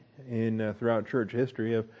maybe in throughout church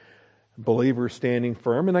history of believers standing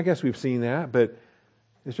firm. And I guess we've seen that, but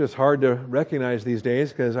it's just hard to recognize these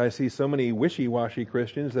days because I see so many wishy-washy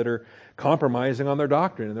Christians that are compromising on their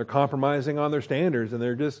doctrine and they're compromising on their standards and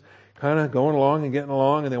they're just kind of going along and getting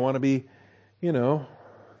along and they want to be,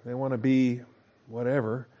 they want to be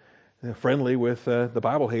whatever, friendly with the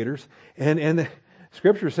Bible haters. And the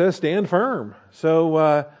Scripture says stand firm.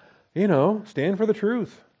 So, stand for the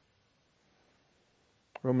truth.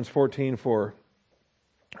 Romans 14:4.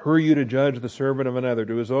 Who are you to judge the servant of another?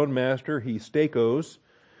 To his own master he stekos,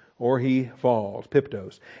 or he falls,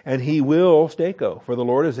 piptos. And he will steko, for the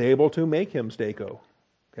Lord is able to make him steko.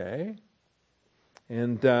 Okay?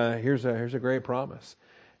 And here's a great promise.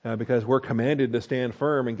 Because we're commanded to stand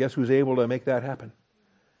firm, and guess who's able to make that happen?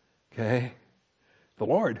 Okay? The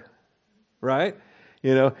Lord. Right?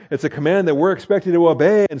 It's a command that we're expected to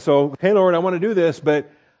obey, and so, hey Lord, I want to do this, but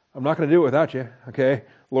I'm not going to do it without you. Okay?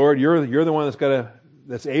 Lord, you're the one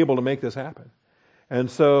that's able to make this happen. And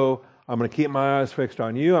so I'm going to keep my eyes fixed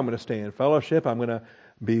on you. I'm going to stay in fellowship. I'm going to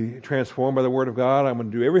be transformed by the Word of God. I'm going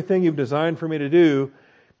to do everything you've designed for me to do,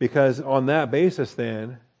 because on that basis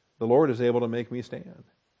then, the Lord is able to make me stand.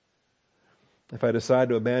 If I decide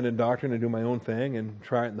to abandon doctrine and do my own thing and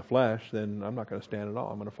try it in the flesh, then I'm not going to stand at all.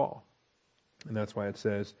 I'm going to fall. And that's why it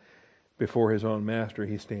says, before his own master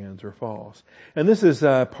he stands or falls. And this is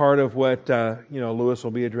part of what Lewis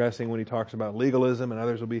will be addressing when he talks about legalism, and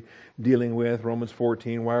others will be dealing with Romans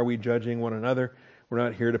 14. Why are we judging one another? We're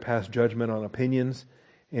not here to pass judgment on opinions,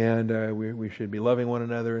 and we should be loving one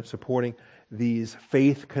another and supporting these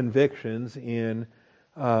faith convictions in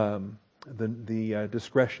the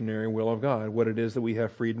discretionary will of God. What it is that we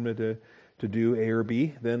have freedom to do A or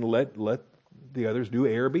B, then let the others do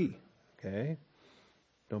A or B. Okay?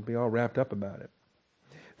 Don't be all wrapped up about it.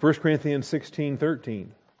 1 Corinthians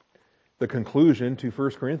 16:13, the conclusion to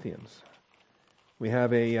 1 Corinthians. We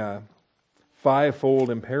have a fivefold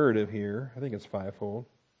imperative here. I think it's fivefold.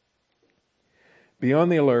 Be on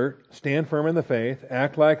the alert, stand firm in the faith,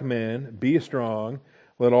 act like men, be strong,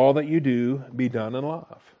 let all that you do be done in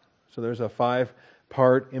love. So there's a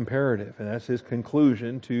 5-part imperative, and that's his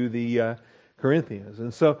conclusion to the Corinthians.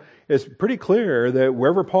 And so it's pretty clear that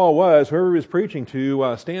wherever Paul was, whoever he was preaching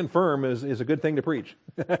to, stand firm is a good thing to preach.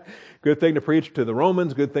 Good thing to preach to the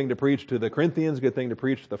Romans, good thing to preach to the Corinthians, good thing to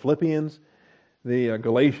preach to the Philippians, the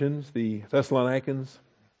Galatians, the Thessalonians.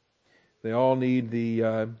 They all need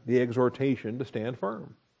the exhortation to stand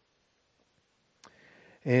firm.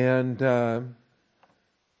 And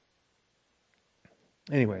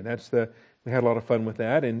anyway, we had a lot of fun with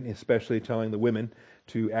that, and especially telling the women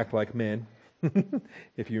to act like men.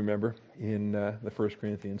 If you remember, in the 1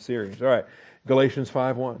 Corinthians series. All right, Galatians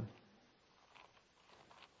 5:1.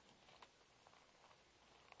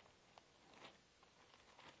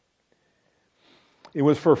 It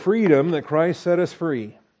was for freedom that Christ set us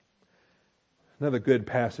free. Another good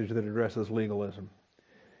passage that addresses legalism.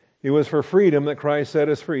 It was for freedom that Christ set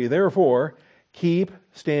us free. Therefore, keep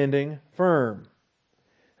standing firm,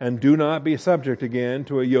 and do not be subject again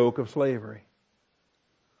to a yoke of slavery.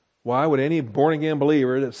 Why would any born-again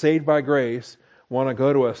believer that's saved by grace want to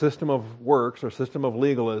go to a system of works or system of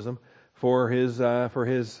legalism for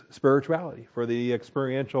his spirituality, for the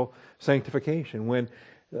experiential sanctification? When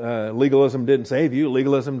legalism didn't save you,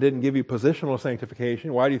 legalism didn't give you positional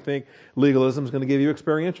sanctification, why do you think legalism is going to give you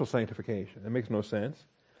experiential sanctification? That makes no sense.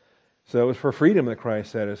 So it was for freedom that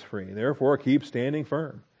Christ set us free. Therefore, keep standing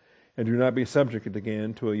firm, and do not be subjected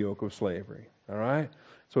again to a yoke of slavery. All right?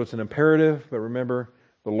 So it's an imperative, but remember,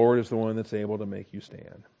 the Lord is the one that's able to make you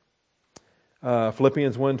stand.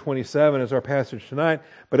 Philippians 1:27 is our passage tonight,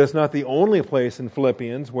 but it's not the only place in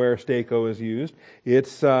Philippians where stako is used.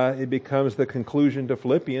 It becomes the conclusion to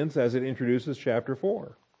Philippians as it introduces chapter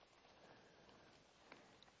 4.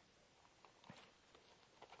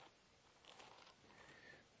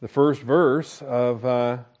 The first verse of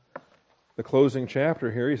the closing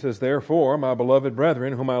chapter here, he says, "Therefore, my beloved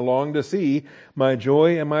brethren, whom I long to see, my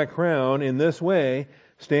joy and my crown, in this way,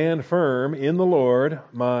 stand firm in the Lord,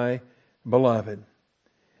 my beloved."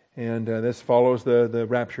 And this follows the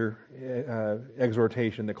rapture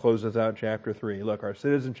exhortation that closes out chapter 3. Look, our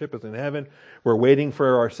citizenship is in heaven. We're waiting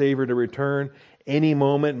for our Savior to return any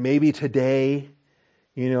moment, maybe today.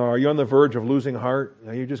 Are you on the verge of losing heart?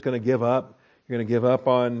 Are you just going to give up? You're going to give up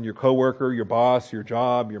on your coworker, your boss, your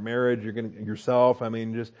job, your marriage, yourself. I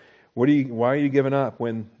mean, why are you giving up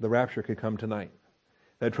when the rapture could come tonight?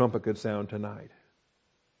 That trumpet could sound tonight.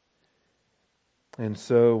 And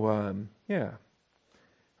so,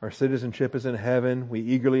 our citizenship is in heaven. We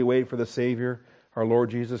eagerly wait for the Savior, our Lord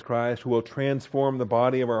Jesus Christ, who will transform the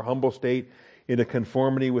body of our humble state into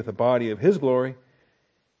conformity with the body of His glory.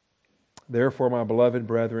 Therefore, my beloved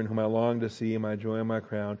brethren, whom I long to see, my joy and my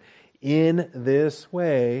crown, in this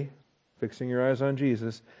way, fixing your eyes on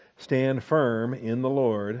Jesus, stand firm in the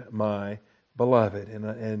Lord, my beloved.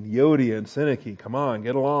 And Euodia and Syntyche, come on,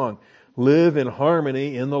 get along. Live in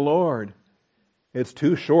harmony in the Lord. It's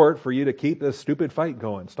too short for you to keep this stupid fight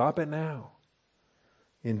going. Stop it now.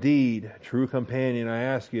 Indeed, true companion, I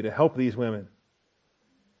ask you to help these women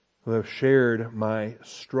who have shared my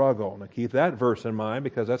struggle. Now keep that verse in mind,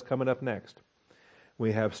 because that's coming up next.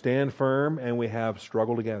 We have stand firm and we have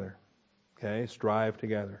struggle together. Okay, strive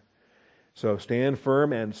together. So stand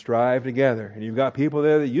firm and strive together. And you've got people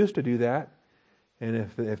there that used to do that. And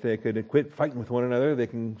if they could quit fighting with one another, they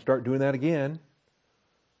can start doing that again.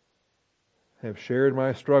 Have shared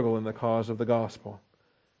my struggle in the cause of the gospel,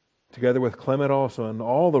 together with Clement also and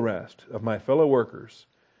all the rest of my fellow workers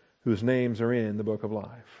whose names are in the book of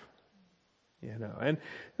life. And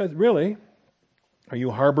really, are you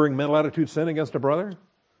harboring mental attitude sin against a brother?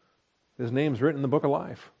 His name's written in the book of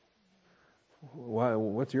life. Why?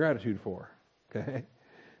 What's your attitude for? Okay,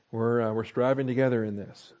 we're striving together in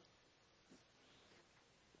this.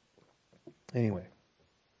 Anyway,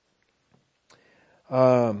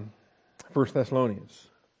 1 Thessalonians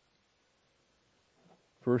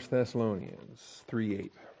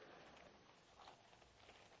 3:8.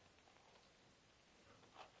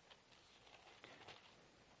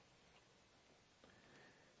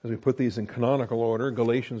 As we put these in canonical order,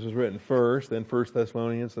 Galatians was written first, then 1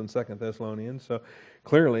 Thessalonians, then 2 Thessalonians. So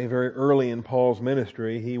clearly, very early in Paul's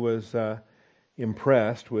ministry, he was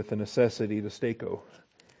impressed with the necessity to stako,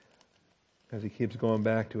 as he keeps going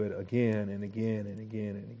back to it again and again and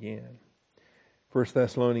again and again. 1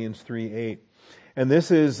 Thessalonians 3:8. And this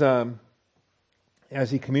is, as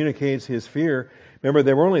he communicates his fear, remember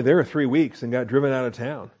they were only there 3 weeks and got driven out of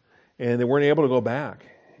town, and they weren't able to go back.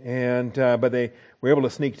 And but they were able to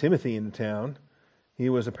sneak Timothy into town. He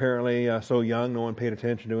was apparently so young, no one paid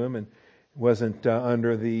attention to him, and wasn't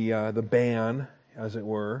under the ban, as it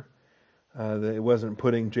were. It wasn't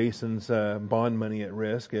putting Jason's bond money at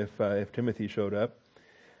risk if Timothy showed up.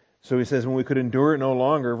 So he says, when we could endure it no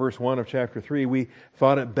longer, verse 1 of chapter 3, we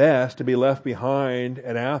thought it best to be left behind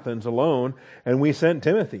at Athens alone, and we sent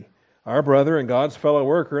Timothy, our brother and God's fellow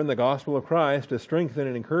worker in the gospel of Christ, to strengthen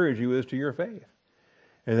and encourage you as to your faith.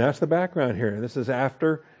 And that's the background here. This is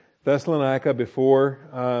after Thessalonica,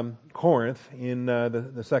 before Corinth, in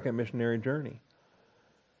the second missionary journey.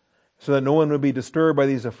 So that no one would be disturbed by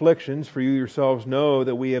these afflictions, for you yourselves know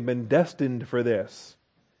that we have been destined for this.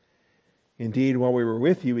 Indeed, while we were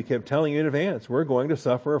with you, we kept telling you in advance, we're going to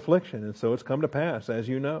suffer affliction, and so it's come to pass, as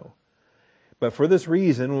you know. But for this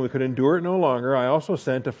reason, when we could endure it no longer, I also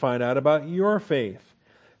sent to find out about your faith,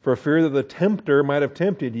 for fear that the tempter might have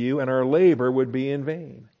tempted you, and our labor would be in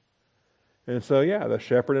vain. And so, the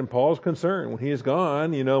shepherd in Paul's concern, when he is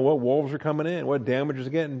gone, what wolves are coming in, what damage is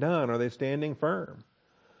getting done, are they standing firm?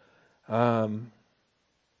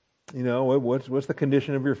 What's the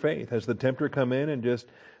condition of your faith? Has the tempter come in and just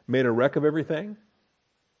made a wreck of everything?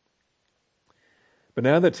 But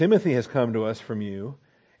now that Timothy has come to us from you,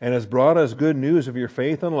 and has brought us good news of your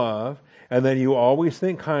faith and love, and that you always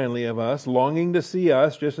think kindly of us, longing to see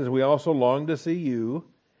us, just as we also long to see you.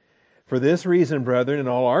 For this reason, brethren, in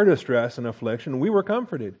all our distress and affliction, we were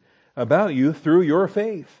comforted about you through your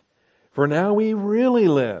faith. For now we really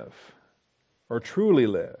live, or truly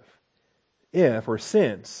live, if or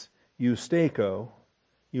since you stako,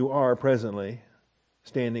 you are presently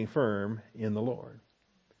standing firm in the Lord.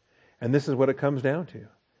 And this is what it comes down to.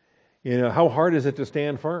 How hard is it to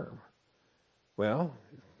stand firm? Well,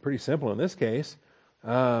 pretty simple in this case.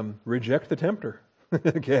 Reject the tempter.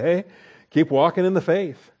 Okay? Keep walking in the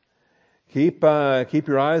faith. Keep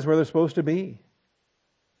your eyes where they're supposed to be.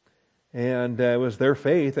 And it was their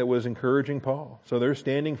faith that was encouraging Paul. So they're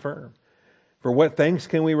standing firm. For what thanks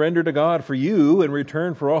can we render to God for you in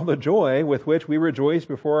return for all the joy with which we rejoice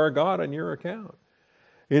before our God on your account?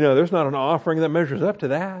 There's not an offering that measures up to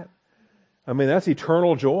that. I mean, that's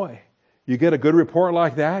eternal joy. You get a good report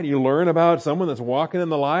like that, you learn about someone that's walking in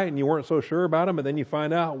the light and you weren't so sure about them, but then you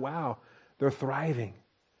find out, wow, they're thriving.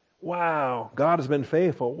 Wow, God has been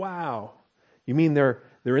faithful. Wow. You mean they're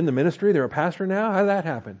in the ministry? They're a pastor now? How did that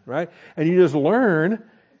happen? Right? And you just learn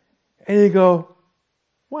and you go,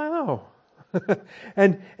 wow.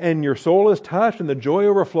 and your soul is touched and the joy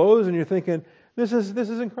overflows and you're thinking, this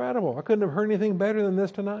is incredible. I couldn't have heard anything better than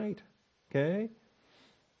this tonight. Okay?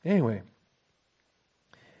 Anyway.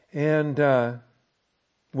 And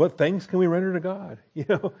what thanks can we render to God?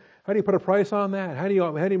 How do you put a price on that? How do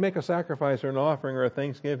you make a sacrifice or an offering or a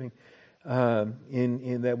thanksgiving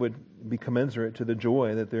in that would be commensurate to the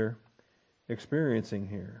joy that they're experiencing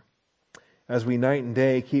here? As we night and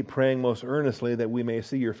day keep praying most earnestly that we may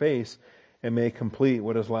see your face and may complete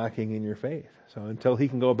what is lacking in your faith. So until he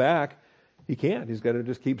can go back, he can't. He's got to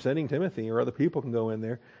just keep sending Timothy, or other people can go in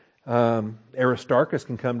there. Aristarchus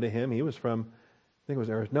can come to him. He was from, I think it was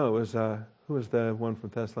who was the one from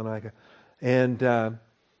Thessalonica? And, so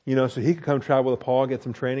he could come travel with Paul, get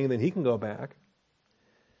some training, and then he can go back.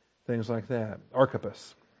 Things like that.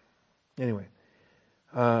 Archippus. Anyway,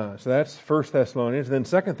 so that's 1 Thessalonians. Then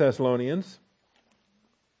 2 Thessalonians.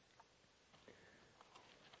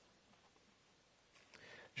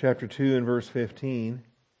 Chapter 2 and verse 15.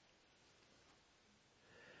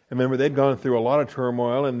 And remember, they'd gone through a lot of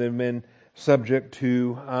turmoil and they've been subject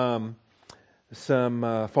to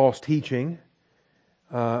some false teaching.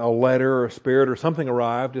 A letter or a spirit or something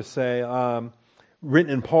arrived to say,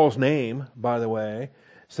 written in Paul's name, by the way,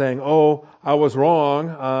 saying, oh, I was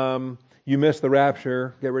wrong. You missed the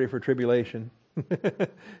rapture. Get ready for tribulation.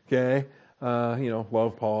 Okay.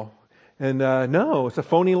 Love Paul. And no, it's a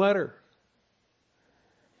phony letter.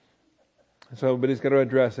 So, but he's got to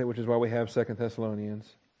address it, which is why we have 2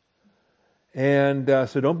 Thessalonians. And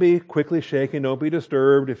so don't be quickly shaken. Don't be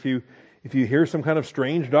disturbed. If you hear some kind of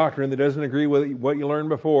strange doctrine that doesn't agree with what you learned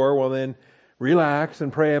before, well then relax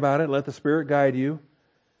and pray about it. Let the Spirit guide you.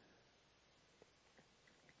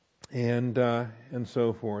 and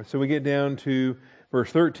so forth. So we get down to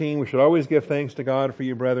verse 13. We should always give thanks to God for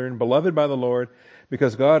you, brethren, beloved by the Lord,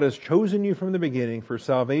 because God has chosen you from the beginning for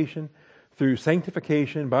salvation through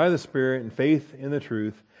sanctification by the Spirit and faith in the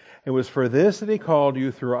truth. It was for this that He called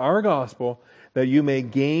you through our gospel, that you may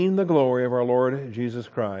gain the glory of our Lord Jesus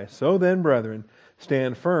Christ. So then, brethren,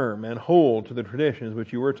 stand firm and hold to the traditions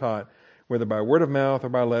which you were taught, whether by word of mouth or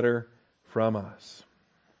by letter from us.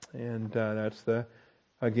 And that's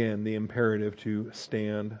again the imperative to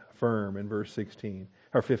stand firm in verse 16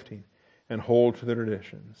 or 15 and hold to the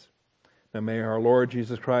traditions. Now may our Lord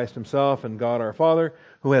Jesus Christ Himself and God our Father,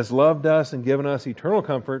 who has loved us and given us eternal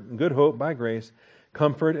comfort and good hope by grace,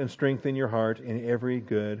 comfort and strengthen your heart in every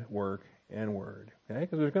good work and word. Okay?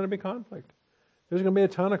 Because there's going to be conflict. There's going to be a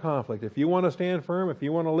ton of conflict. If you want to stand firm, if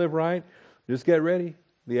you want to live right, just get ready.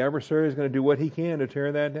 The adversary is going to do what he can to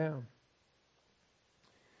tear that down.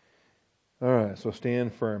 All right, so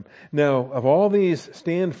stand firm. Now, of all these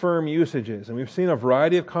stand firm usages, and we've seen a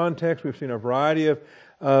variety of contexts, we've seen a variety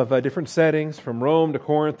of different settings, from Rome to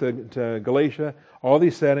Corinth to Galatia, all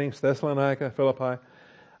these settings, Thessalonica, Philippi.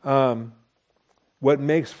 What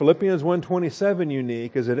makes Philippians 1:27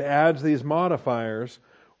 unique is it adds these modifiers: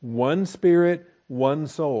 one Spirit, one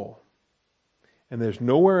soul. And there's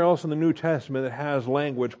nowhere else in the New Testament that has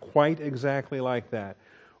language quite exactly like that.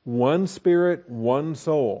 One Spirit, one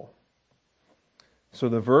soul. So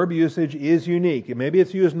the verb usage is unique. Maybe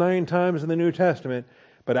it's used 9 times in the New Testament,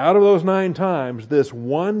 but out of those 9 times, this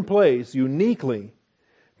one place uniquely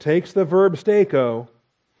takes the verb steko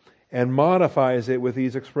and modifies it with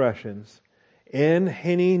these expressions. En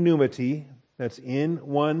heni pneumati, that's in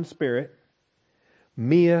one spirit.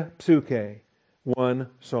 Mia psuche, one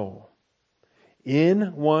soul.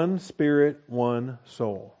 In one spirit, one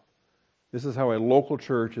soul. This is how a local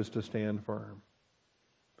church is to stand firm.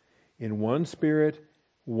 In one spirit,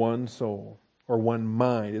 one soul, or one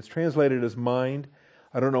mind. It's translated as mind.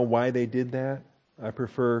 I don't know why they did that. I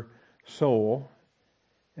prefer soul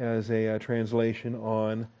as a translation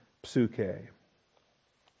on psuche.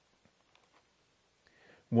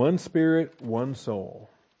 One spirit, one soul.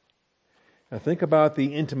 Now think about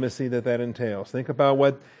the intimacy that entails. Think about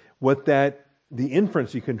the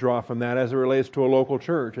inference you can draw from that as it relates to a local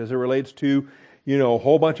church, as it relates to, a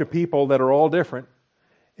whole bunch of people that are all different.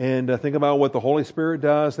 And think about what the Holy Spirit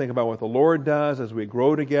does. Think about what the Lord does as we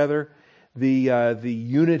grow together. The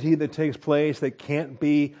unity that takes place that can't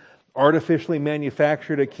be artificially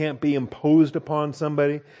manufactured. It can't be imposed upon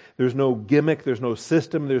somebody. There's no gimmick. There's no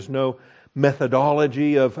system. There's no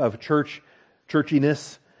methodology of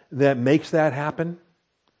churchiness that makes that happen.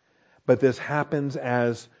 But this happens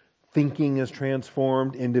as thinking is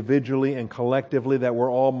transformed individually and collectively, that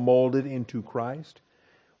we're all molded into Christ.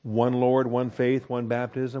 One Lord, one faith, one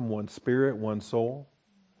baptism, one Spirit, one soul.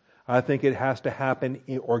 I think it has to happen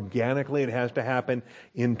organically. It has to happen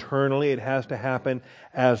internally. It has to happen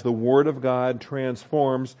as the Word of God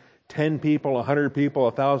transforms 10 people, 100 people,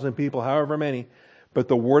 1,000 people, however many. But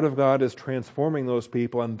the Word of God is transforming those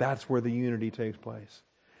people, and that's where the unity takes place.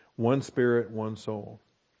 One Spirit, one soul.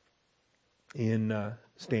 In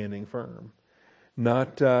standing firm.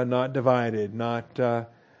 Not divided, but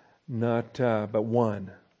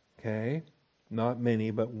one. Okay? Not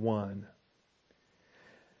many, but one.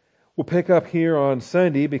 We'll pick up here on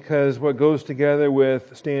Sunday because what goes together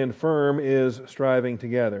with stand firm is striving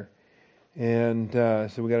together. And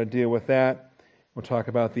so we got to deal with that. We'll talk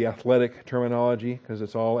about the athletic terminology because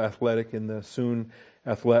it's all athletic in the soon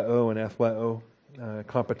athleo and athleo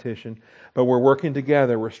competition. But we're working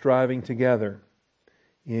together. We're striving together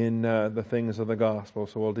in the things of the gospel.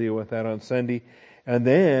 So we'll deal with that on Sunday. And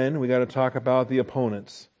then we got to talk about the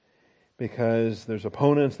opponents. Because there's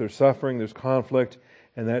opponents, there's suffering, there's conflict,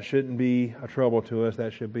 and that shouldn't be a trouble to us.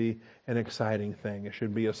 That should be an exciting thing. It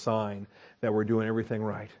should be a sign that we're doing everything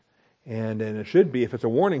right. And it should be, if it's a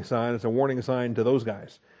warning sign, it's a warning sign to those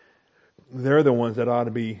guys. They're the ones that ought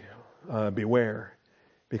to be beware,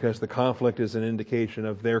 because the conflict is an indication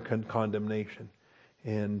of their condemnation.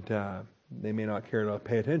 And they may not care to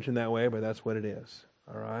pay attention that way, but that's what it is.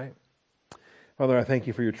 All right? Father, I thank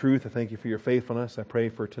you for your truth. I thank you for your faithfulness. I pray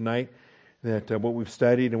for tonight that what we've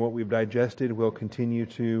studied and what we've digested will continue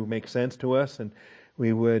to make sense to us, and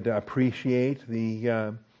we would appreciate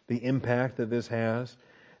the impact that this has,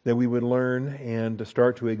 that we would learn and to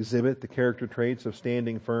start to exhibit the character traits of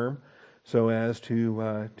standing firm so as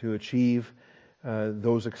to achieve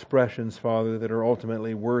those expressions, Father, that are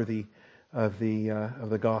ultimately worthy of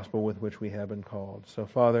the gospel with which we have been called. So,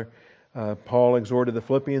 Father, Paul exhorted the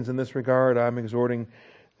Philippians in this regard. I'm exhorting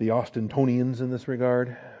the Austintonians in this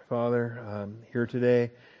regard, Father, here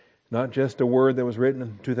today, Not just a word that was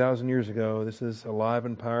written 2,000 years ago. This is alive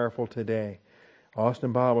and powerful today.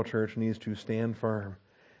 Austin Bible Church needs to stand firm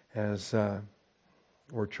as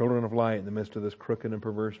we're children of light in the midst of this crooked and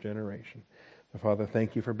perverse generation. So, Father,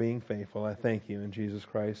 thank you for being faithful. I thank you in Jesus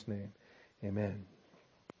Christ's name. Amen.